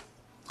College.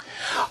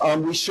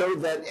 We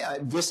showed that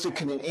anti-VISTA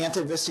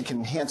can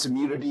enhance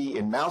immunity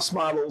in mouse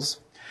models,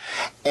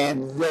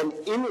 and then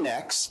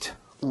Immunext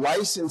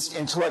licensed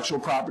intellectual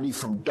property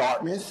from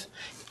Dartmouth,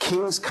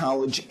 King's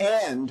College,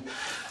 and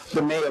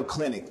the Mayo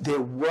Clinic.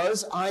 There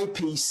was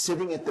IP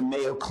sitting at the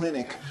Mayo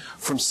Clinic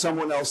from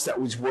someone else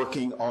that was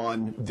working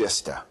on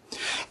VISTA.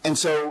 And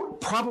so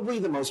probably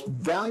the most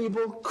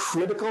valuable,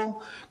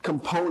 critical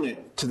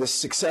component to the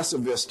success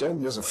of VISTA,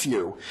 and there's a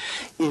few,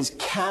 is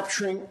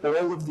capturing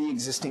all of the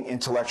existing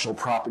intellectual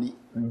property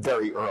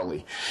very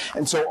early.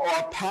 And so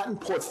our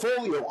patent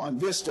portfolio on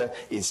VISTA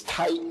is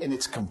tight and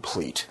it's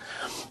complete.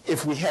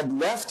 If we had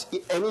left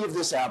any of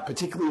this out,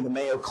 particularly the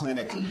Mayo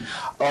Clinic,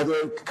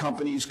 other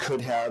companies could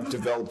have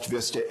developed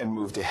VISTA and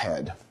moved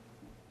ahead.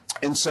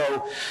 And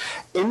so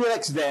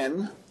Immunex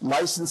then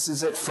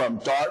licenses it from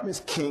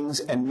Dartmouth, King's,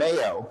 and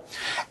Mayo,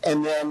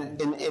 and then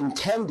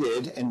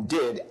intended and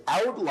did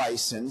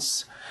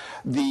out-license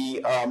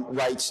the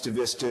rights to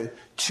VISTA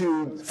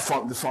to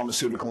the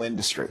pharmaceutical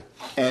industry.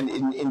 And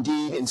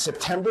indeed, in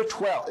September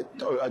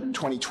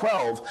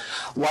 2012,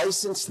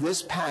 licensed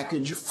this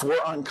package for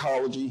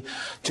oncology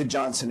to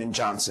Johnson &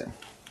 Johnson.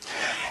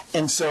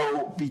 And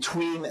so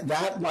between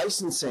that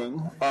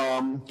licensing,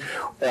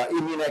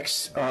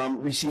 Immunex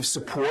received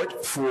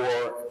support for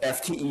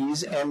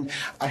FTEs, and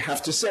I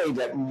have to say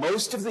that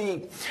most of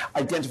the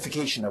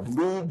identification of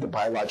lead, the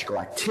biological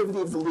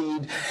activity of the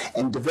lead,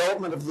 and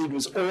development of lead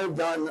was all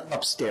done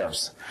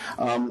upstairs.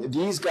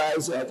 These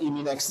guys at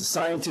Immunex, the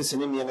scientists in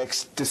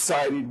Immunex,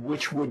 decided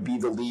which would be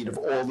the lead of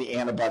all the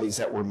antibodies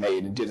that were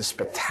made and did a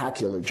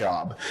spectacular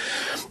job.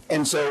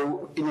 And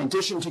so in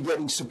addition to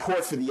getting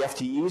support for the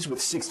FTEs with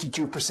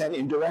 62%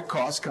 indirect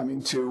costs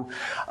coming to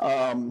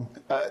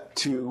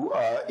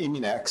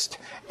Immunex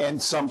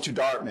and some to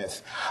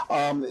Dartmouth,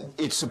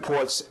 it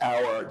supports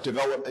our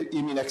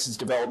Immunex's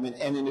development,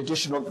 and in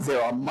addition,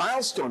 there are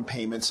milestone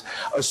payments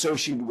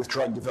associated with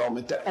drug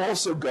development that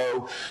also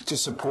go to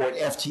support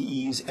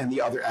FTEs and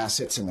the other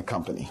assets in the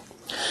company.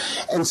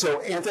 And so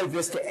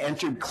anti-VISTA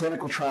entered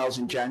clinical trials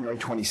in January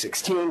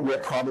 2016. We're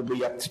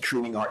probably up to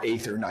treating our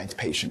 8th or 9th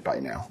patient by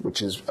now,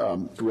 which is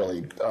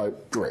really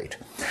great.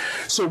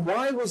 So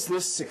why was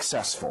this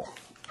successful?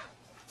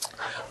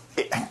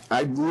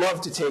 I'd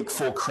love to take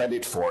full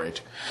credit for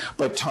it,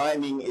 but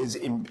timing is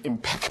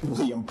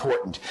impeccably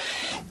important.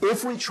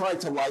 If we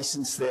tried to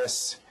license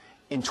this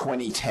in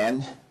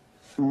 2010,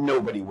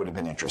 nobody would have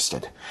been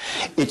interested.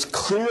 It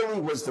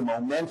clearly was the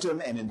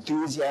momentum and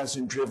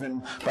enthusiasm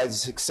driven by the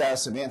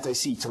success of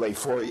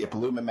anti-CTLA-4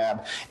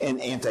 ipilimumab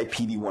and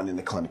anti-PD-1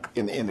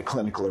 in the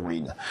clinical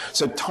arena.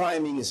 So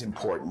timing is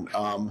important.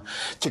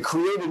 To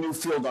create a new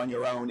field on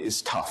your own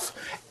is tough.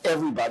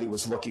 Everybody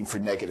was looking for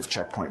negative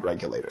checkpoint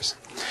regulators.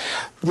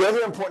 The other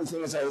important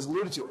thing, as I was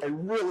alluded to, a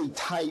really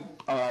tight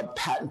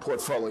patent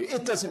portfolio.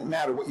 It doesn't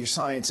matter what your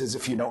science is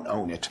if you don't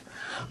own it.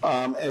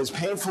 As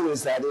painful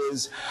as that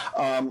is,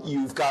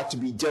 you've got to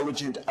be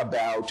diligent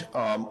about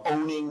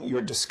owning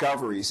your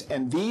discoveries.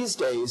 And these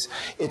days,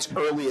 it's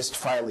earliest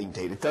filing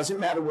date. It doesn't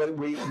matter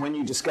when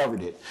you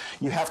discovered it.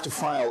 You have to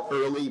file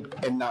early,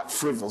 and not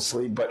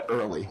frivolously, but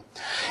early.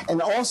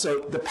 And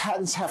also, the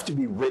patents have to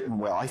be written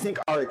well. I think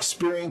our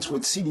experience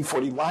with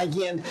CD40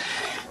 ligand,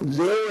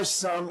 there are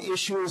some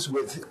issues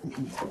with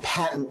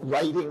patent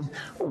writing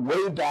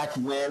way back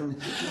when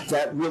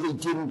that really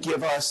didn't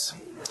give us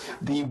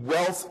the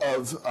wealth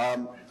of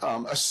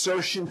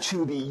assertion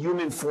to the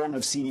human form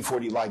of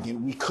CD40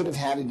 ligand. We could have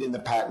had it in the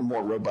patent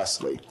more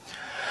robustly.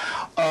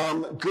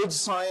 Good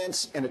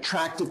science, an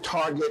attractive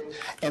target,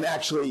 and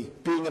actually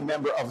being a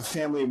member of a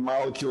family of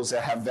molecules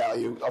that have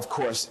value, of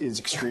course, is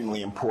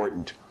extremely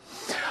important.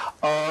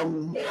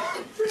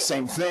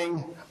 Same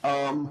thing.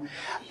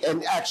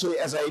 And actually,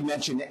 as I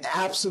mentioned, an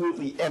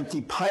absolutely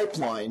empty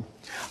pipeline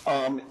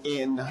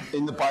in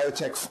the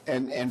biotech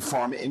and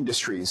pharma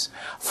industries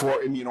for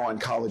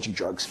immuno-oncology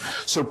drugs.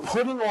 So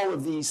putting all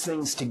of these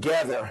things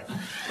together,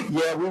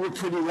 yeah, we were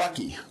pretty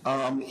lucky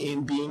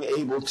in being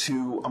able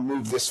to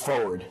move this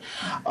forward.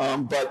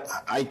 But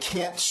I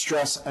can't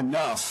stress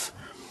enough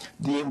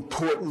the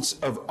importance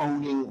of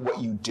owning what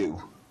you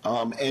do.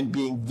 And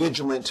being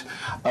vigilant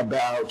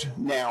about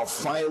now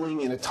filing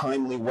in a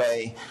timely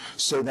way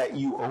so that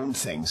you own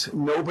things.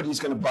 Nobody's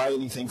going to buy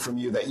anything from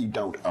you that you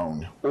don't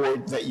own or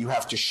that you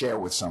have to share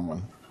with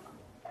someone.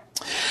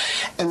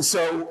 And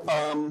so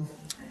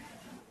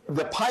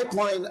the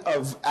pipeline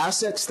of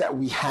assets that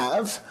we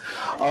have,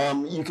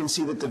 you can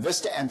see that the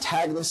VISTA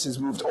antagonist has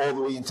moved all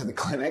the way into the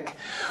clinic.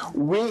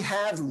 We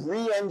have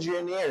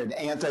re-engineered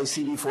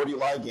anti-CD40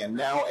 ligand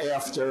now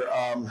after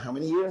how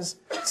many years?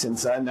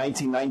 Since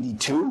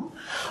 1992.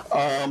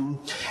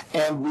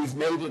 And we've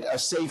made it a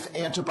safe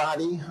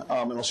antibody,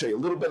 and I'll show you a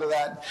little bit of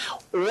that.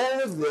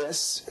 All of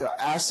this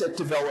asset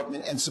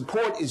development and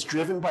support is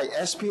driven by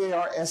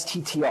SPAR,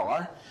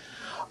 STTR.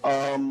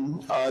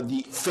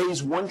 The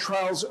phase 1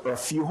 trials are a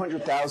few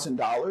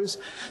 $100,000.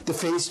 The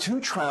phase 2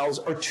 trials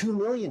are $2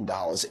 million.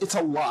 It's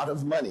a lot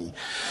of money.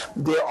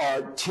 There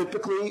are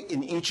typically,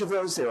 in each of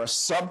those, there are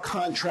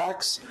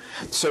subcontracts.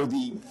 So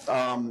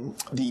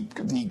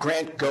the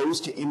grant goes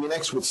to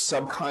Immunex with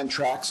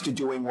subcontracts to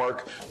doing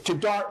work to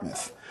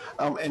Dartmouth.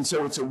 And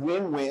so it's a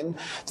win-win.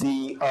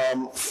 The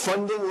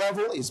funding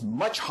level is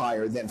much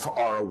higher than for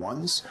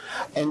R01s.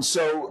 And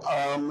so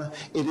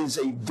it is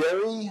a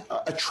very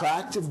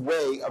attractive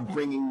way of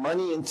bringing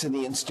money into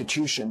the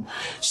institution,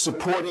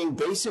 supporting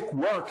basic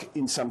work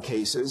in some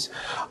cases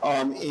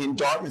in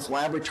Dartmouth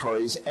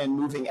laboratories and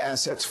moving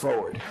assets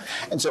forward.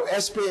 And so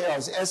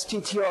SPARs,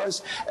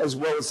 STTRs, as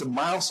well as the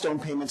milestone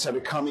payments that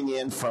are coming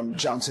in from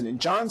Johnson &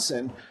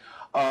 Johnson,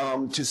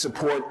 to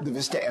support the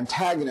VISTA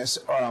antagonist,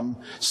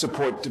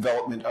 support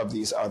development of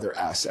these other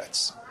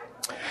assets.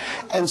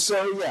 And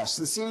so, yes,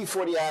 the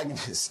CD40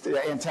 agonist,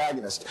 the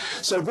antagonist.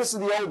 So this is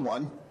the old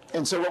one.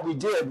 And so what we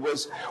did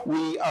was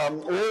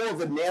all of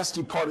the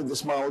nasty part of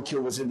this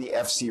molecule was in the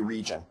FC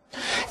region.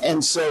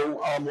 And so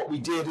what we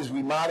did is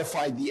we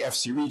modified the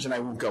FC region. I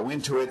won't go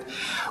into it.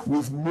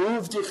 We've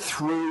moved it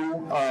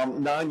through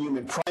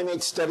non-human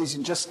primate studies,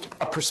 and just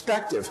a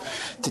perspective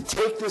to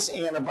take this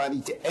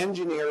antibody, to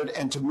engineer it,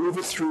 and to move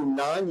it through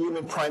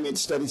non-human primate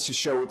studies to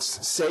show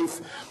it's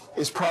safe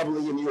is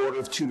probably in the order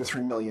of $2 to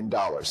 $3 million.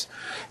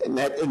 And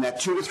that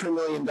 $2 to $3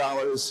 million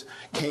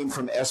came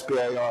from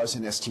SBIRs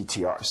and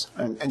STTRs.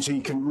 And so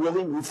you can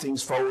really move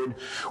things forward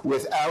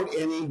without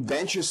any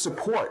venture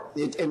support.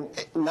 And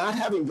not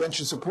having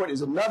venture support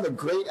is another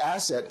great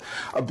asset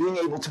of being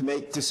able to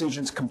make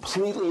decisions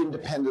completely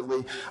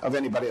independently of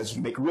anybody else.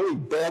 You make really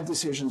bad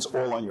decisions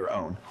all on your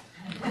own.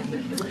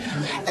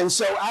 And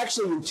so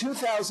actually in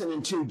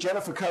 2002,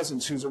 Jennifer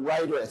Cousins, who's a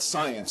writer at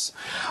Science,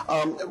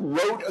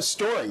 wrote a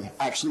story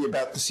actually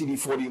about the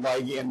CD40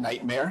 ligand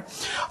nightmare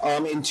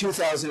in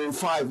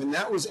 2005. And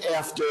that was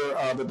after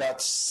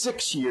about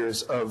 6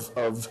 years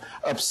of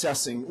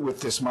obsessing with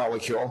this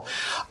molecule.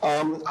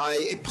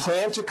 I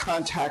plan to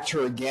contact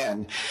her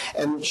again,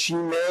 and she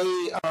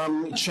may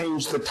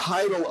change the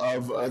title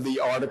of the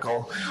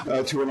article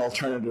to an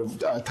alternative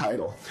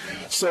title.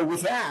 So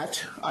with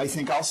that, I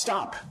think I'll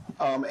stop.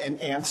 And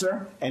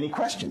answer any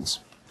questions.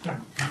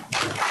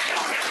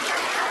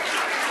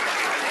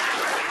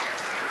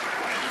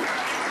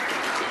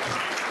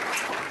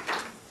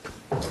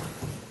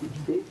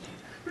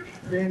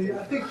 Randy,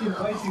 I think it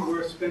might be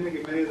worth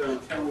spending a minute on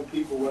telling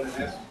people what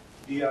an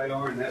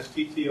SBIR and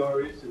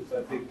STTR is, since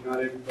I think not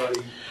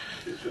everybody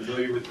is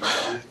familiar with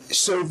the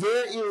So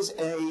there is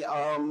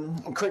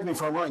correct me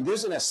if I'm wrong,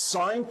 there's an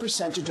assigned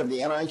percentage of the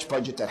NIH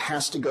budget that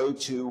has to go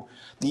to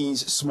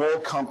these small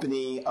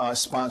company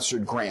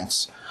sponsored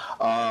grants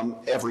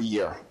every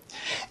year.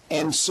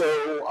 And so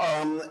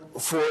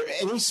for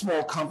any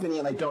small company,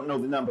 and I don't know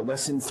the number,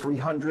 less than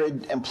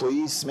 300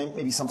 employees,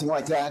 maybe something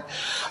like that,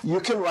 you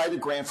can write a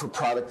grant for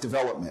product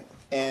development.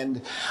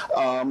 And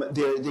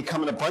they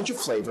come in a bunch of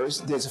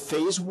flavors. There's a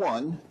phase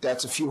one,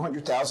 that's a few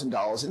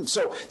 $100,000. And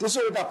so this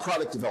is all about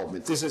product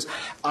development. This is,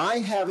 I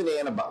have an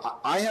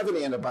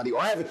antibody,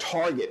 or I have a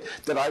target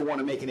that I want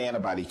to make an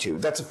antibody to.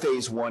 That's a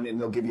phase one,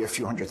 and they'll give you a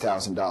few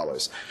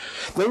 $100,000.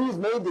 Then you've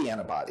made the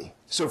antibody.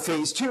 So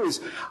phase two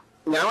is,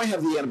 now I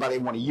have the antibody, I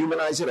want to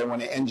humanize it, I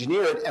want to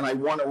engineer it, and I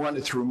want to run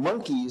it through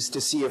monkeys to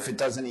see if it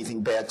does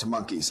anything bad to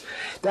monkeys.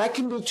 That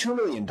can be $2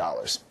 million,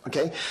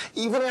 okay?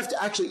 Even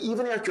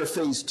after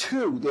phase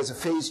two, there's a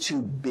phase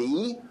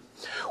 2B,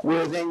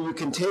 where then you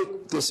can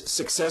take this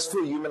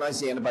successfully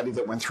humanized antibody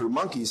that went through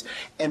monkeys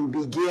and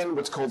begin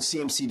what's called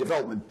CMC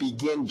development,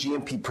 begin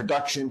GMP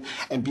production,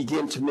 and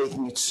begin to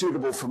making it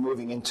suitable for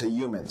moving into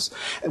humans.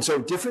 And so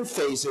different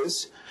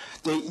phases,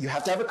 you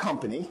have to have a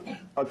company,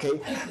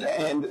 okay,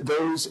 and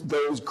those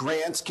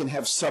grants can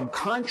have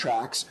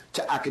subcontracts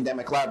to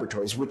academic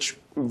laboratories, which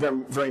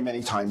very, very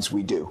many times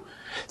we do.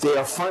 They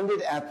are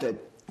funded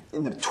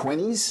in the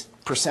 20s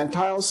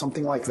percentiles,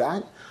 something like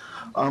that.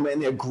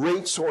 And they're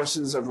great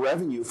sources of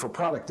revenue for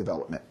product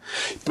development.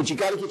 But you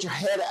got to get your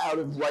head out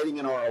of writing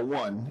an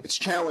R01. It's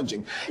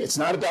challenging. It's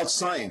not about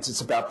science.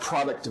 It's about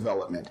product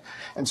development.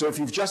 And so if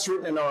you've just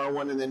written an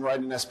R01 and then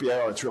write an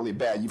SBIR, it's really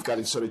bad. You've got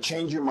to sort of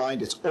change your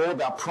mind. It's all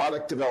about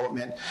product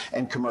development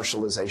and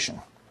commercialization.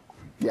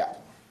 Yeah.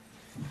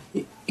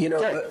 You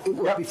know,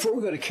 before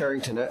we go to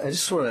Carrington, I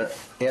just want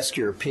to ask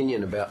your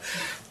opinion about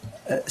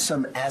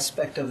some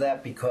aspect of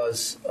that,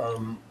 because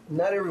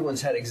not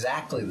everyone's had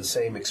exactly the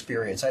same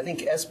experience. I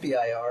think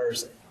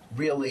SBIRs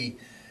really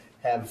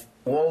have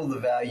all the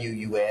value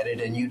you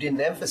added, and you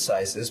didn't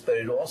emphasize this, but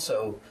it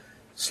also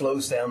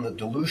slows down the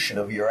dilution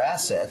of your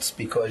assets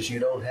because you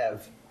don't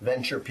have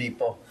venture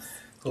people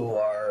who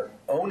are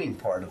owning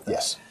part of that.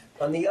 Yes.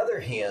 On the other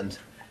hand,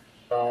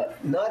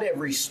 not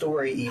every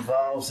story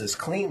evolves as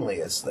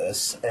cleanly as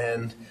this,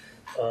 and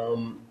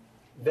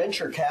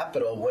venture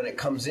capital, when it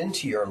comes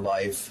into your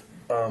life,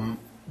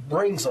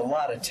 brings a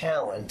lot of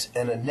talent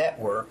and a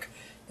network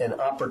and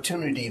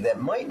opportunity that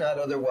might not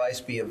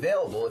otherwise be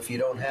available if you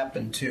don't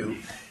happen to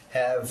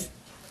have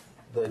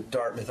the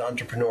Dartmouth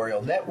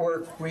Entrepreneurial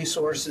Network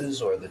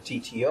resources or the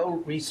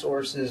TTO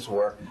resources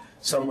or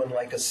someone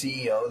like a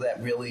CEO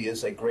that really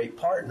is a great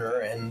partner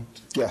and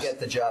get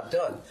the job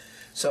done.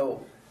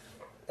 So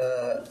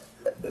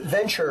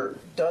venture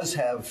does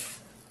have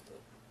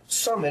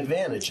some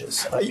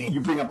advantages. I mean, you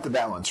bring up the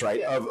balance,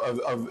 right? Yeah.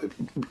 Of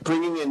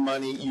bringing in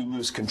money, you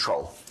lose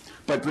control.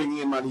 But bringing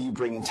in money, you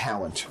bring in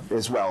talent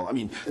as well. I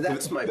mean,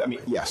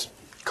 yes,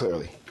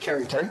 clearly.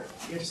 Carrington?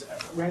 Yes,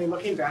 Randy,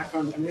 looking back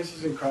on, this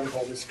is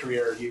incredible, this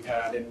career you've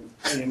had,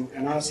 and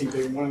honestly,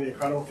 one of the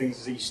incredible things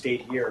is that you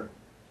stayed here.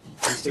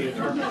 You stayed at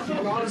Dartmouth.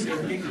 And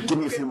honestly, give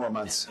me a few more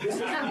months. This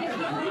happened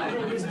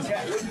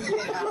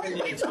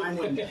at a time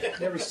when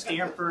there was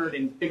Stanford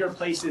and bigger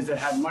places that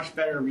had much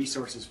better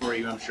resources for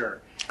you, I'm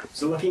sure.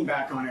 So looking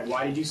back on it,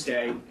 why did you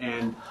stay,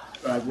 and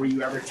were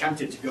you ever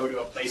tempted to go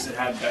to a place that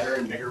had better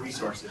and bigger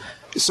resources?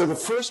 So the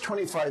first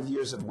 25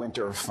 years of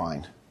winter are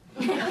fine.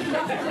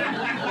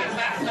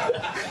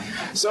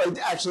 So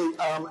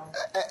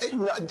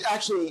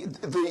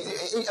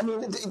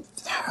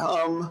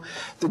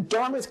the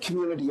Dartmouth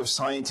community of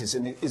scientists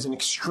is an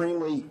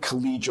extremely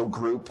collegial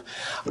group.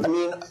 I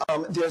mean,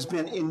 there's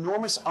been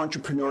enormous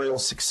entrepreneurial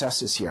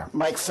successes here.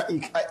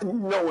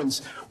 No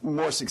one's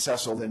more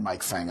successful than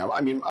Mike Fang.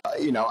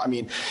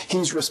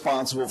 He's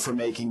responsible for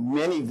making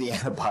many of the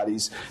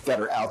antibodies that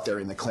are out there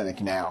in the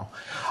clinic now.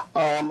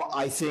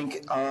 I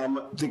think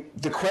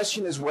the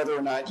question is whether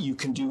or not you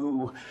can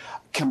do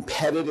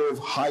competitive,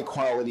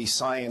 high-quality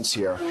science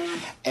here.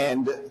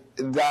 And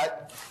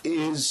that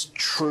is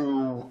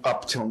true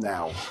up till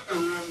now.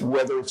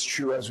 Whether it's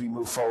true as we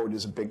move forward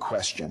is a big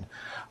question.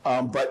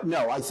 But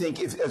no, I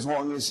think as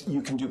long as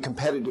you can do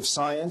competitive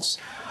science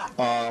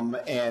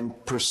and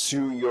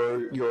pursue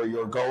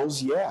your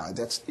goals, yeah,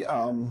 that's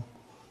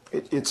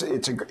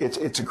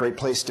it's a great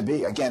place to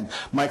be. Again,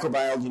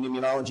 microbiology and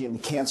immunology in the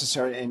cancer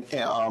center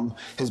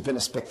has been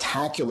a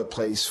spectacular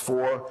place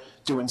for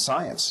doing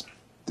science.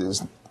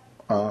 There's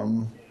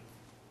other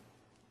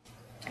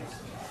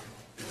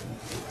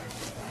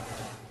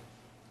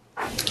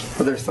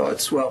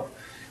thoughts? Well,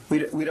 we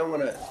don't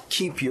want to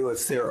keep you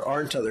if there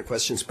aren't other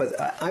questions, but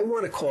I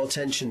want to call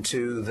attention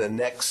to the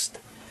next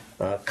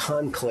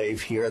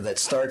conclave here that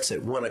starts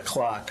at 1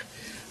 o'clock,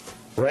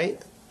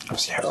 right?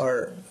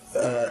 Or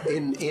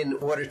in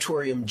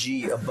Auditorium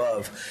G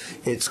above.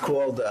 It's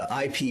called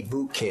IP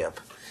Boot Camp.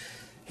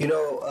 You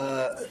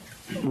know,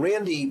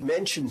 Randy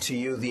mentioned to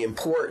you the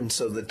importance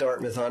of the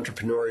Dartmouth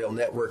Entrepreneurial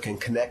Network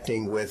and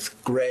connecting with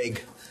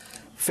Greg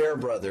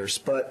Fairbrothers.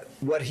 But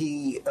what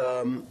he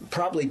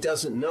probably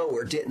doesn't know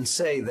or didn't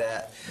say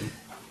that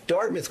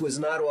Dartmouth was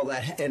not all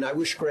that, and I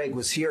wish Greg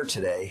was here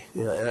today.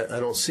 You know, I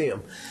don't see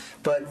him.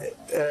 But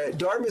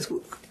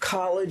Dartmouth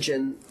College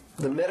and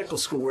the medical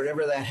school were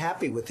never that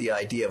happy with the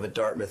idea of a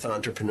Dartmouth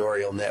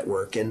Entrepreneurial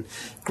Network. And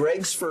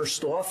Greg's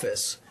first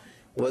office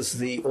was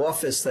the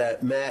office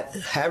that Matt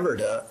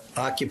Haverda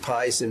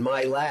occupies in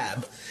my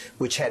lab,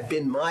 which had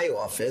been my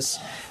office,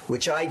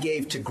 which I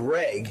gave to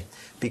Greg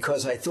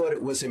because I thought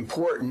it was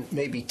important,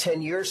 maybe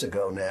 10 years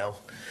ago now,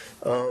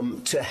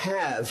 to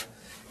have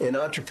an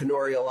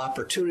entrepreneurial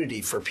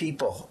opportunity for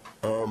people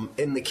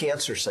in the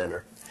cancer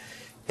center.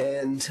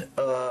 And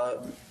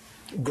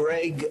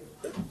Greg,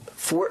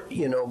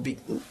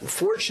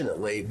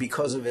 fortunately,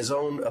 because of his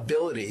own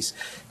abilities,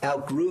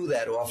 outgrew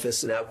that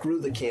office and outgrew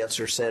the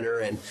cancer center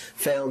and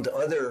found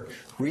other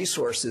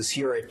resources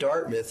here at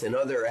Dartmouth and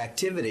other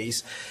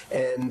activities.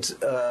 And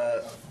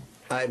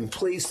I'm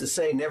pleased to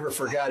say never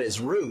forgot his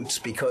roots,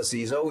 because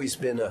he's always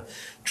been a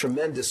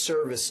tremendous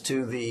service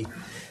to the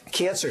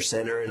cancer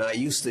center. And I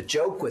used to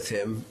joke with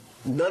him,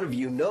 none of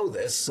you know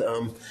this,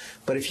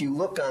 but if you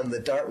look on the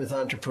Dartmouth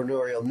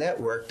Entrepreneurial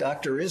Network,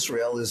 Dr.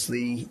 Israel is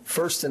the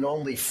first and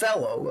only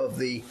fellow of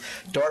the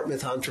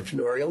Dartmouth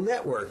Entrepreneurial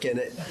Network, and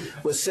it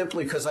was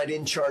simply because I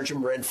didn't charge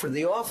him rent for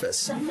the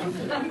office.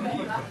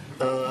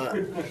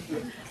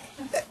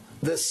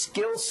 The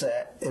skill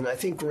set, and I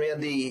think,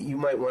 Randy, you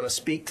might want to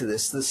speak to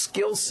this, the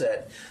skill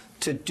set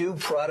to do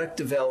product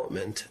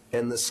development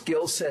and the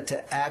skill set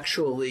to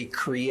actually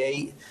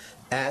create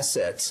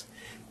assets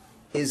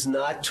is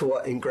not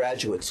taught in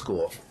graduate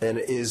school, and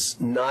is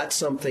not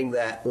something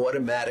that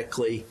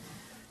automatically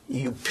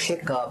you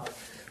pick up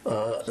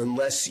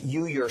unless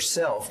you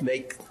yourself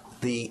make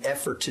the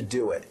effort to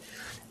do it.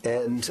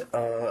 And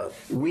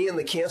we in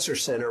the Cancer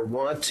Center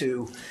want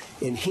to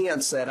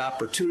enhance that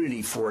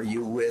opportunity for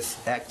you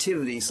with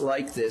activities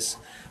like this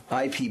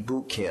IP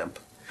Boot Camp.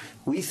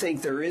 We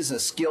think there is a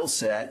skill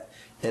set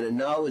and a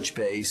knowledge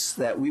base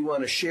that we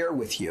want to share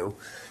with you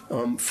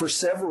for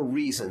several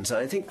reasons.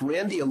 I think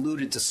Randy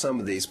alluded to some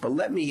of these, but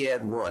let me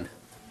add one.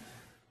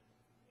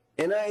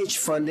 NIH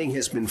funding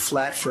has been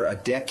flat for a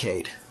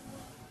decade.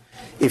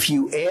 If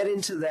you add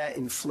into that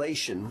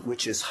inflation,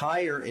 which is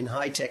higher in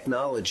high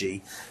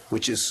technology,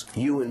 which is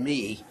you and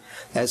me,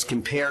 as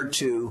compared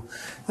to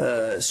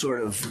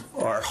sort of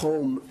our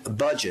home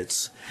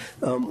budgets,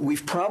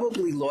 we've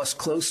probably lost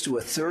close to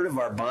a third of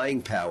our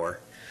buying power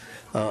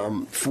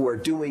for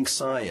doing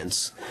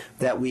science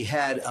that we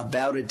had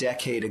about a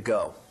decade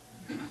ago.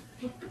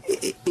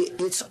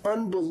 It's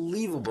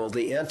unbelievable,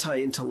 the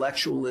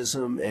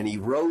anti-intellectualism and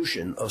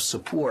erosion of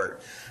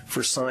support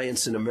for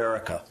science in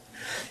America.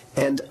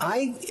 And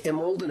I am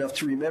old enough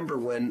to remember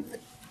when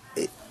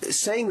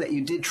saying that you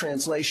did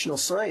translational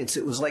science,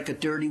 it was like a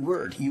dirty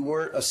word. You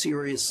weren't a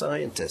serious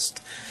scientist.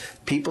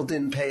 People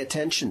didn't pay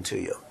attention to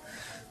you.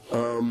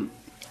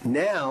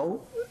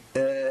 Now,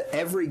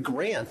 every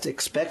grant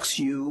expects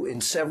you in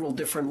several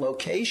different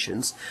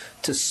locations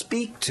to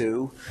speak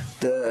to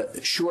the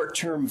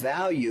short-term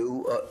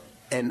value,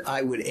 and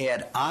I would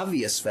add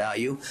obvious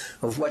value,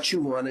 of what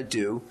you want to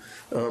do,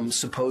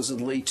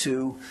 supposedly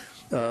to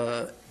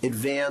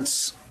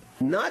advance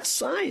not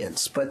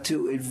science, but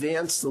to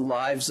advance the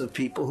lives of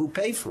people who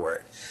pay for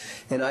it.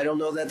 And I don't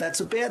know that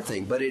that's a bad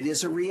thing, but it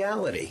is a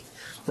reality.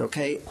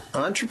 Okay?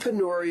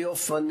 Entrepreneurial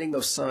funding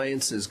of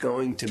science is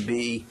going to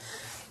be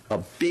a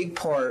big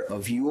part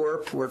of your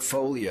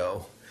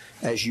portfolio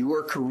as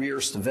your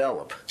careers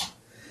develop.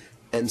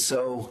 And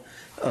so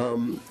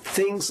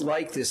things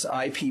like this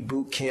IP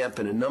Boot Camp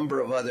and a number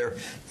of other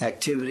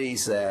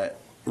activities that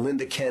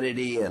Linda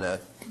Kennedy and a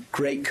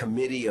great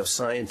committee of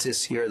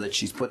scientists here that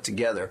she's put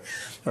together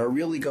are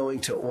really going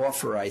to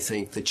offer, I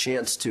think, the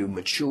chance to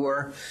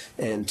mature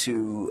and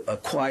to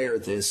acquire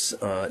this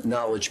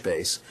knowledge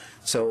base.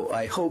 So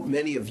I hope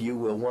many of you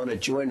will want to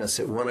join us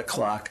at 1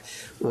 o'clock,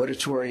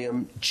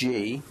 Auditorium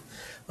G,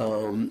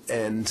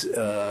 and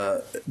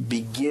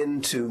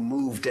begin to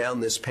move down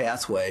this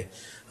pathway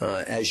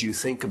as you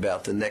think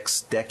about the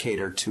next decade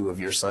or two of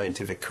your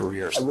scientific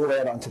careers. I will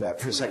add on to that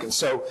for a second.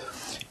 So,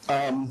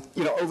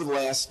 over the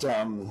last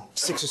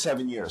 6 or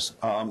 7 years,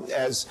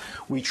 as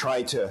we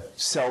try to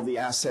sell the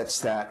assets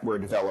that we're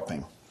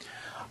developing,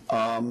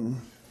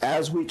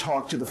 as we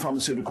talk to the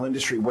pharmaceutical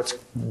industry, what's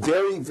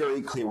very,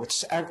 very clear,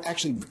 what's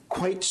actually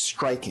quite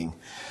striking,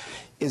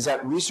 is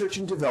that research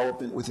and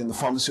development within the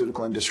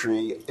pharmaceutical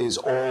industry is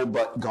all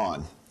but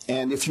gone.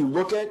 And if you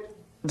look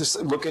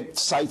at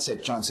sites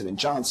at Johnson &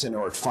 Johnson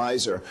or at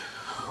Pfizer,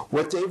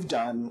 what they've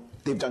done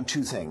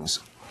two things.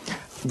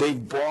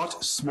 They've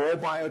bought small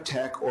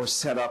biotech or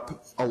set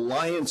up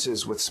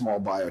alliances with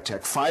small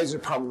biotech.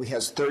 Pfizer probably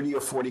has 30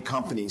 or 40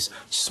 companies,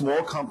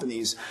 small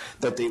companies,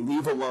 that they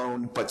leave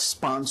alone but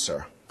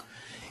sponsor.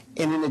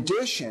 And in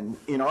addition,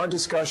 in our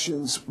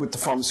discussions with the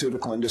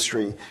pharmaceutical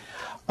industry,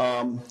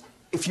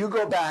 if you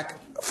go back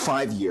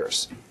 5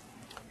 years,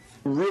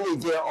 really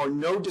there are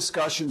no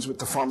discussions with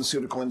the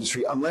pharmaceutical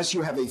industry unless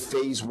you have a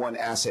phase 1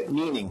 asset,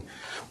 meaning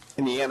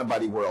in the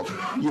antibody world,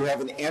 you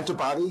have an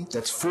antibody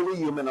that's fully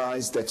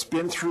humanized, that's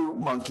been through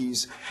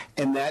monkeys,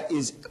 and that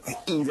is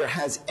either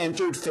has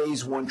entered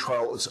phase 1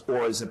 trials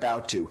or is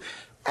about to.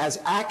 As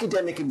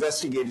academic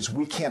investigators,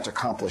 we can't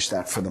accomplish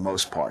that for the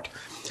most part.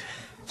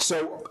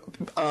 So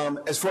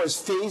as far as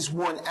phase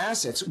 1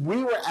 assets,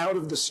 we were out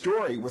of the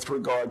story with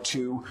regard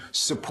to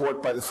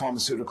support by the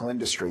pharmaceutical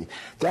industry.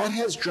 That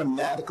has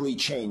dramatically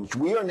changed.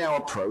 We are now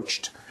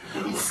approached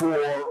for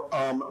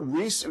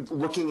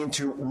looking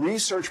into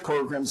research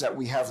programs that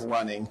we have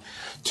running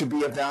to be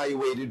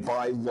evaluated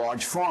by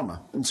large pharma.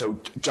 And so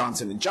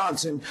Johnson &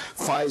 Johnson,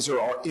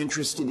 Pfizer are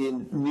interested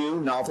in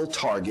new novel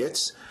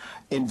targets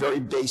in very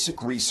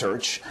basic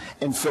research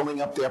and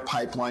filling up their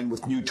pipeline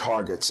with new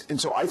targets.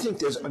 And so I think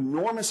there's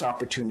enormous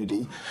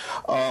opportunity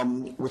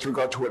with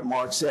regard to what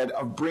Mark said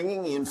of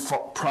bringing in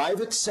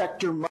private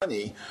sector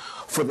money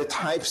for the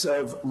types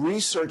of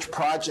research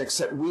projects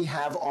that we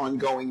have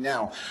ongoing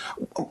now.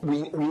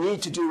 We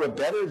need to do a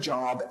better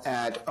job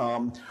at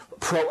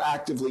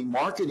proactively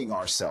marketing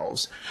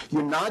ourselves.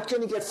 You're not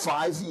going to get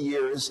 5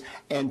 years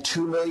and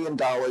 $2 million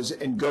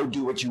and go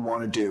do what you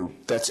want to do.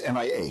 That's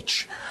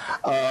NIH.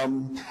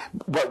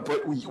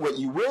 But what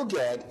you will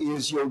get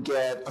is you'll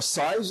get a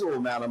sizable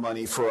amount of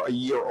money for a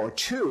year or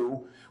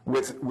two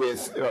with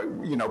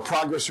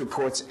progress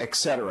reports, et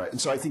cetera. And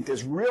so I think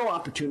there's real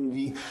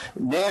opportunity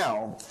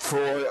now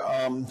for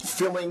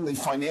filling the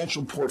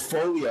financial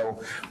portfolio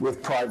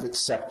with private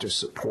sector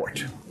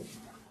support.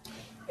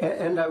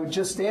 And I would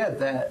just add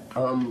that,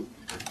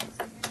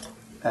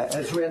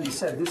 as Randy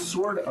said, this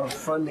sort of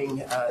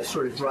funding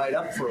sort of dried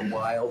up for a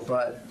while,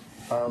 but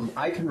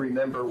I can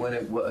remember when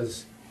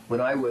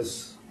I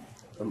was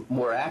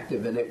more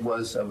active, and it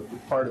was a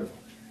part of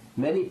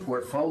many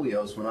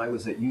portfolios when I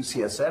was at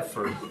UCSF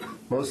for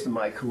most of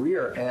my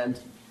career, and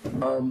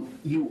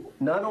you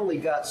not only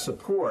got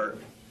support,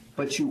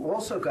 but you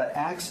also got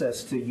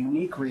access to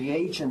unique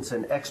reagents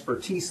and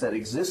expertise that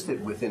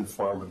existed within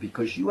pharma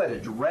because you had a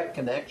direct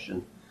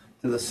connection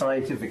to the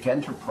scientific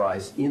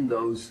enterprise in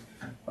those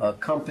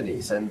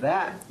companies, and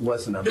that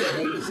was an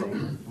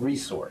amazing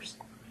resource.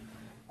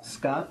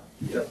 Scott?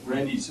 Yeah,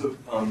 Randy, so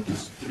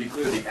just to be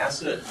clear, the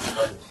asset is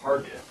not the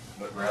target,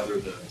 but rather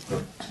the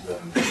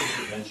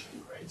intervention,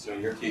 right? So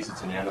in your case,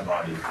 it's an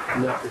antibody.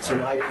 No, it's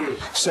an IP.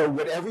 So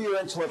whatever your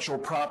intellectual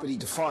property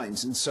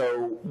defines, and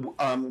so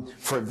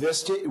for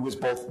Vista, it was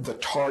both the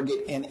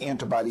target and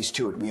antibodies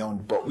to it. We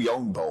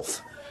own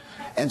both.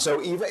 And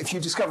so even if you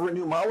discover a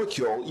new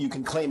molecule, you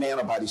can claim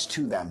antibodies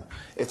to them.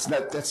 It's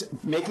not, that's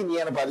making the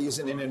antibody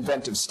isn't an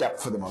inventive step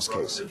for the most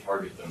case. To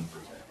target them, for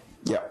example.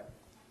 Yeah.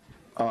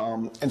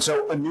 And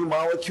so a new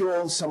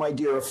molecule, some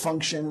idea of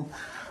function,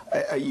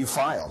 you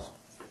file.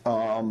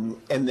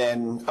 And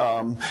then,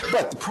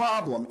 but the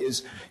problem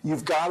is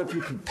you've got to be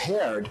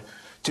prepared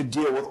to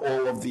deal with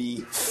all of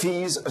the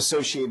fees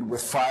associated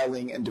with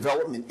filing and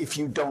development if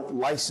you don't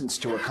license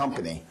to a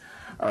company.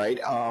 All right,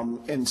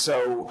 and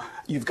so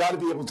you've got to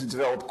be able to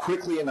develop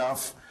quickly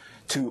enough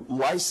to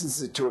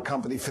license it to a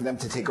company for them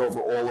to take over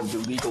all of the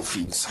legal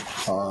fees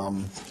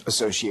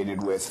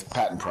associated with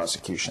patent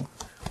prosecution.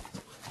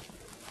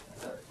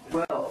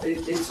 Well,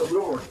 it's a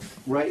little,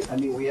 right? I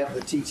mean, we have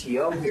the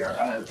TTO here.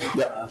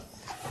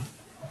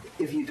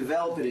 If you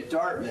develop it at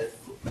Dartmouth,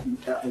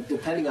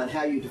 depending on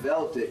how you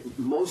developed it,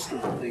 most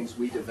of the things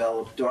we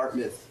developed,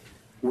 Dartmouth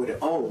would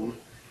own.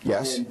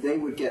 Yes. And they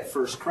would get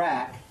first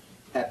crack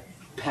at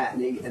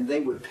patenting, and they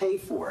would pay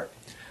for it.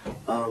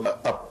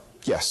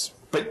 Yes,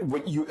 but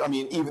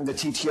even the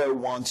TTO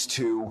wants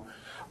to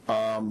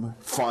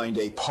find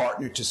a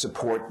partner to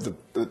support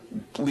the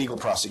legal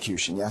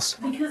prosecution. Yes.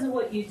 Because of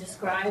what you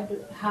described,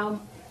 how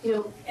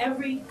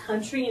every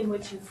country in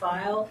which you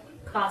file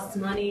costs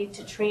money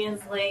to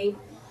translate,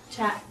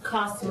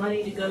 costs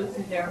money to go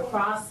through their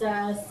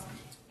process,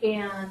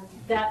 and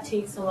that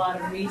takes a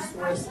lot of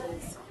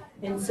resources.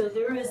 And so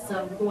there is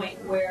some point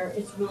where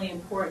it's really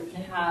important to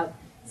have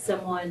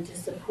someone to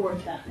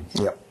support that.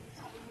 Yep.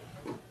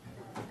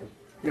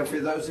 For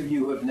those of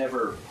you who have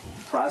never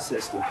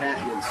processed a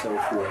patent and so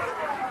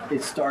forth,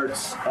 it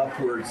starts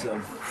upwards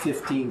of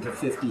 $15,000 to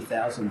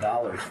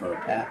 $50,000 for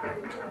a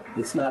patent.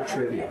 It's not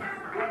trivial.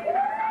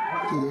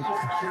 I'm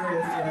just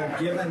curious,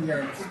 given your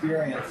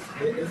experience,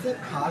 is it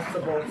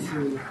possible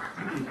to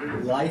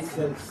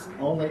license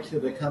only to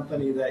the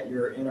company that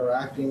you're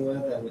interacting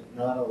with and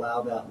not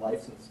allow that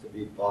license to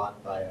be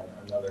bought by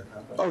another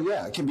company? Oh,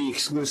 yeah, it can be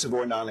exclusive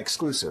or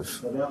non-exclusive.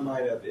 So that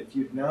might have, if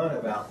you'd known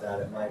about that,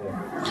 it might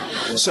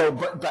have. So,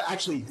 but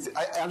actually,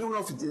 I don't know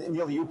if,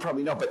 Neil, you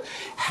probably know, but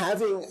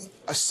having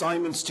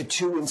assignments to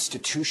two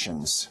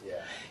institutions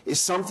is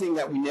something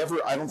that we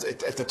never,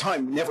 at the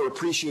time, never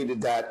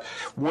appreciated that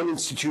one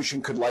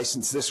institution could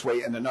license this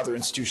way and another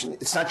institution.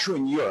 It's not true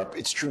in Europe.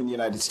 It's true in the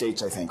United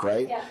States, I think,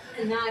 right? Yeah,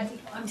 and now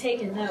I'm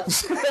taking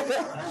notes.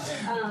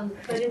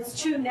 But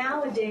it's true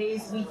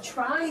nowadays, we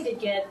try to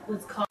get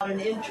what's called an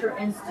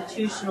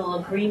interinstitutional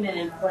agreement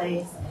in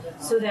place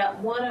so that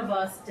one of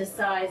us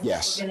decides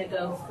Yes. that we're going to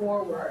go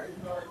forward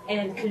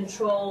and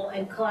control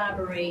and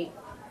collaborate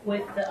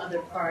with the other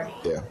party.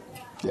 Yeah.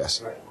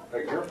 Yes.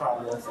 But your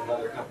problem was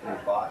another company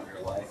bought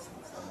your license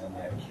and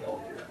then that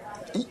killed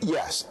you.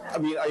 Yes. I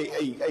mean,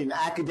 an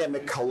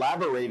academic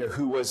collaborator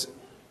who was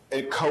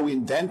a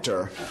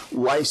co-inventor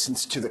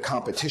licensed to the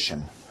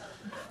competition.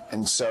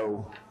 And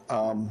so,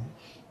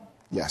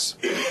 yes.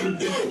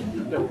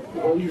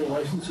 All your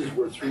licenses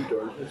were through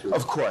Dartmouth?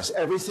 Of course.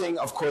 Everything,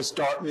 of course,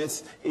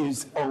 Dartmouth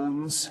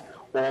owns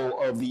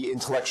all of the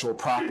intellectual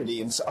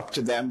property, and it's up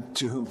to them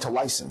to whom to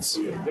license.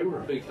 Yeah, they were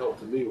a big help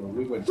to me when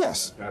we went to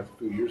Yes. that a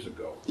few years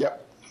ago.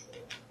 Yep.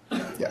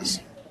 Yes.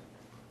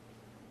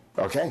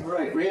 Okay. All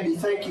right, Randy,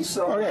 thank you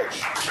so All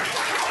much. right.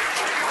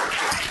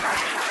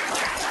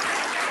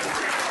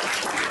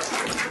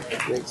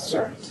 Thanks,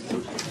 sir.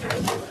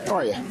 How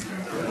are you?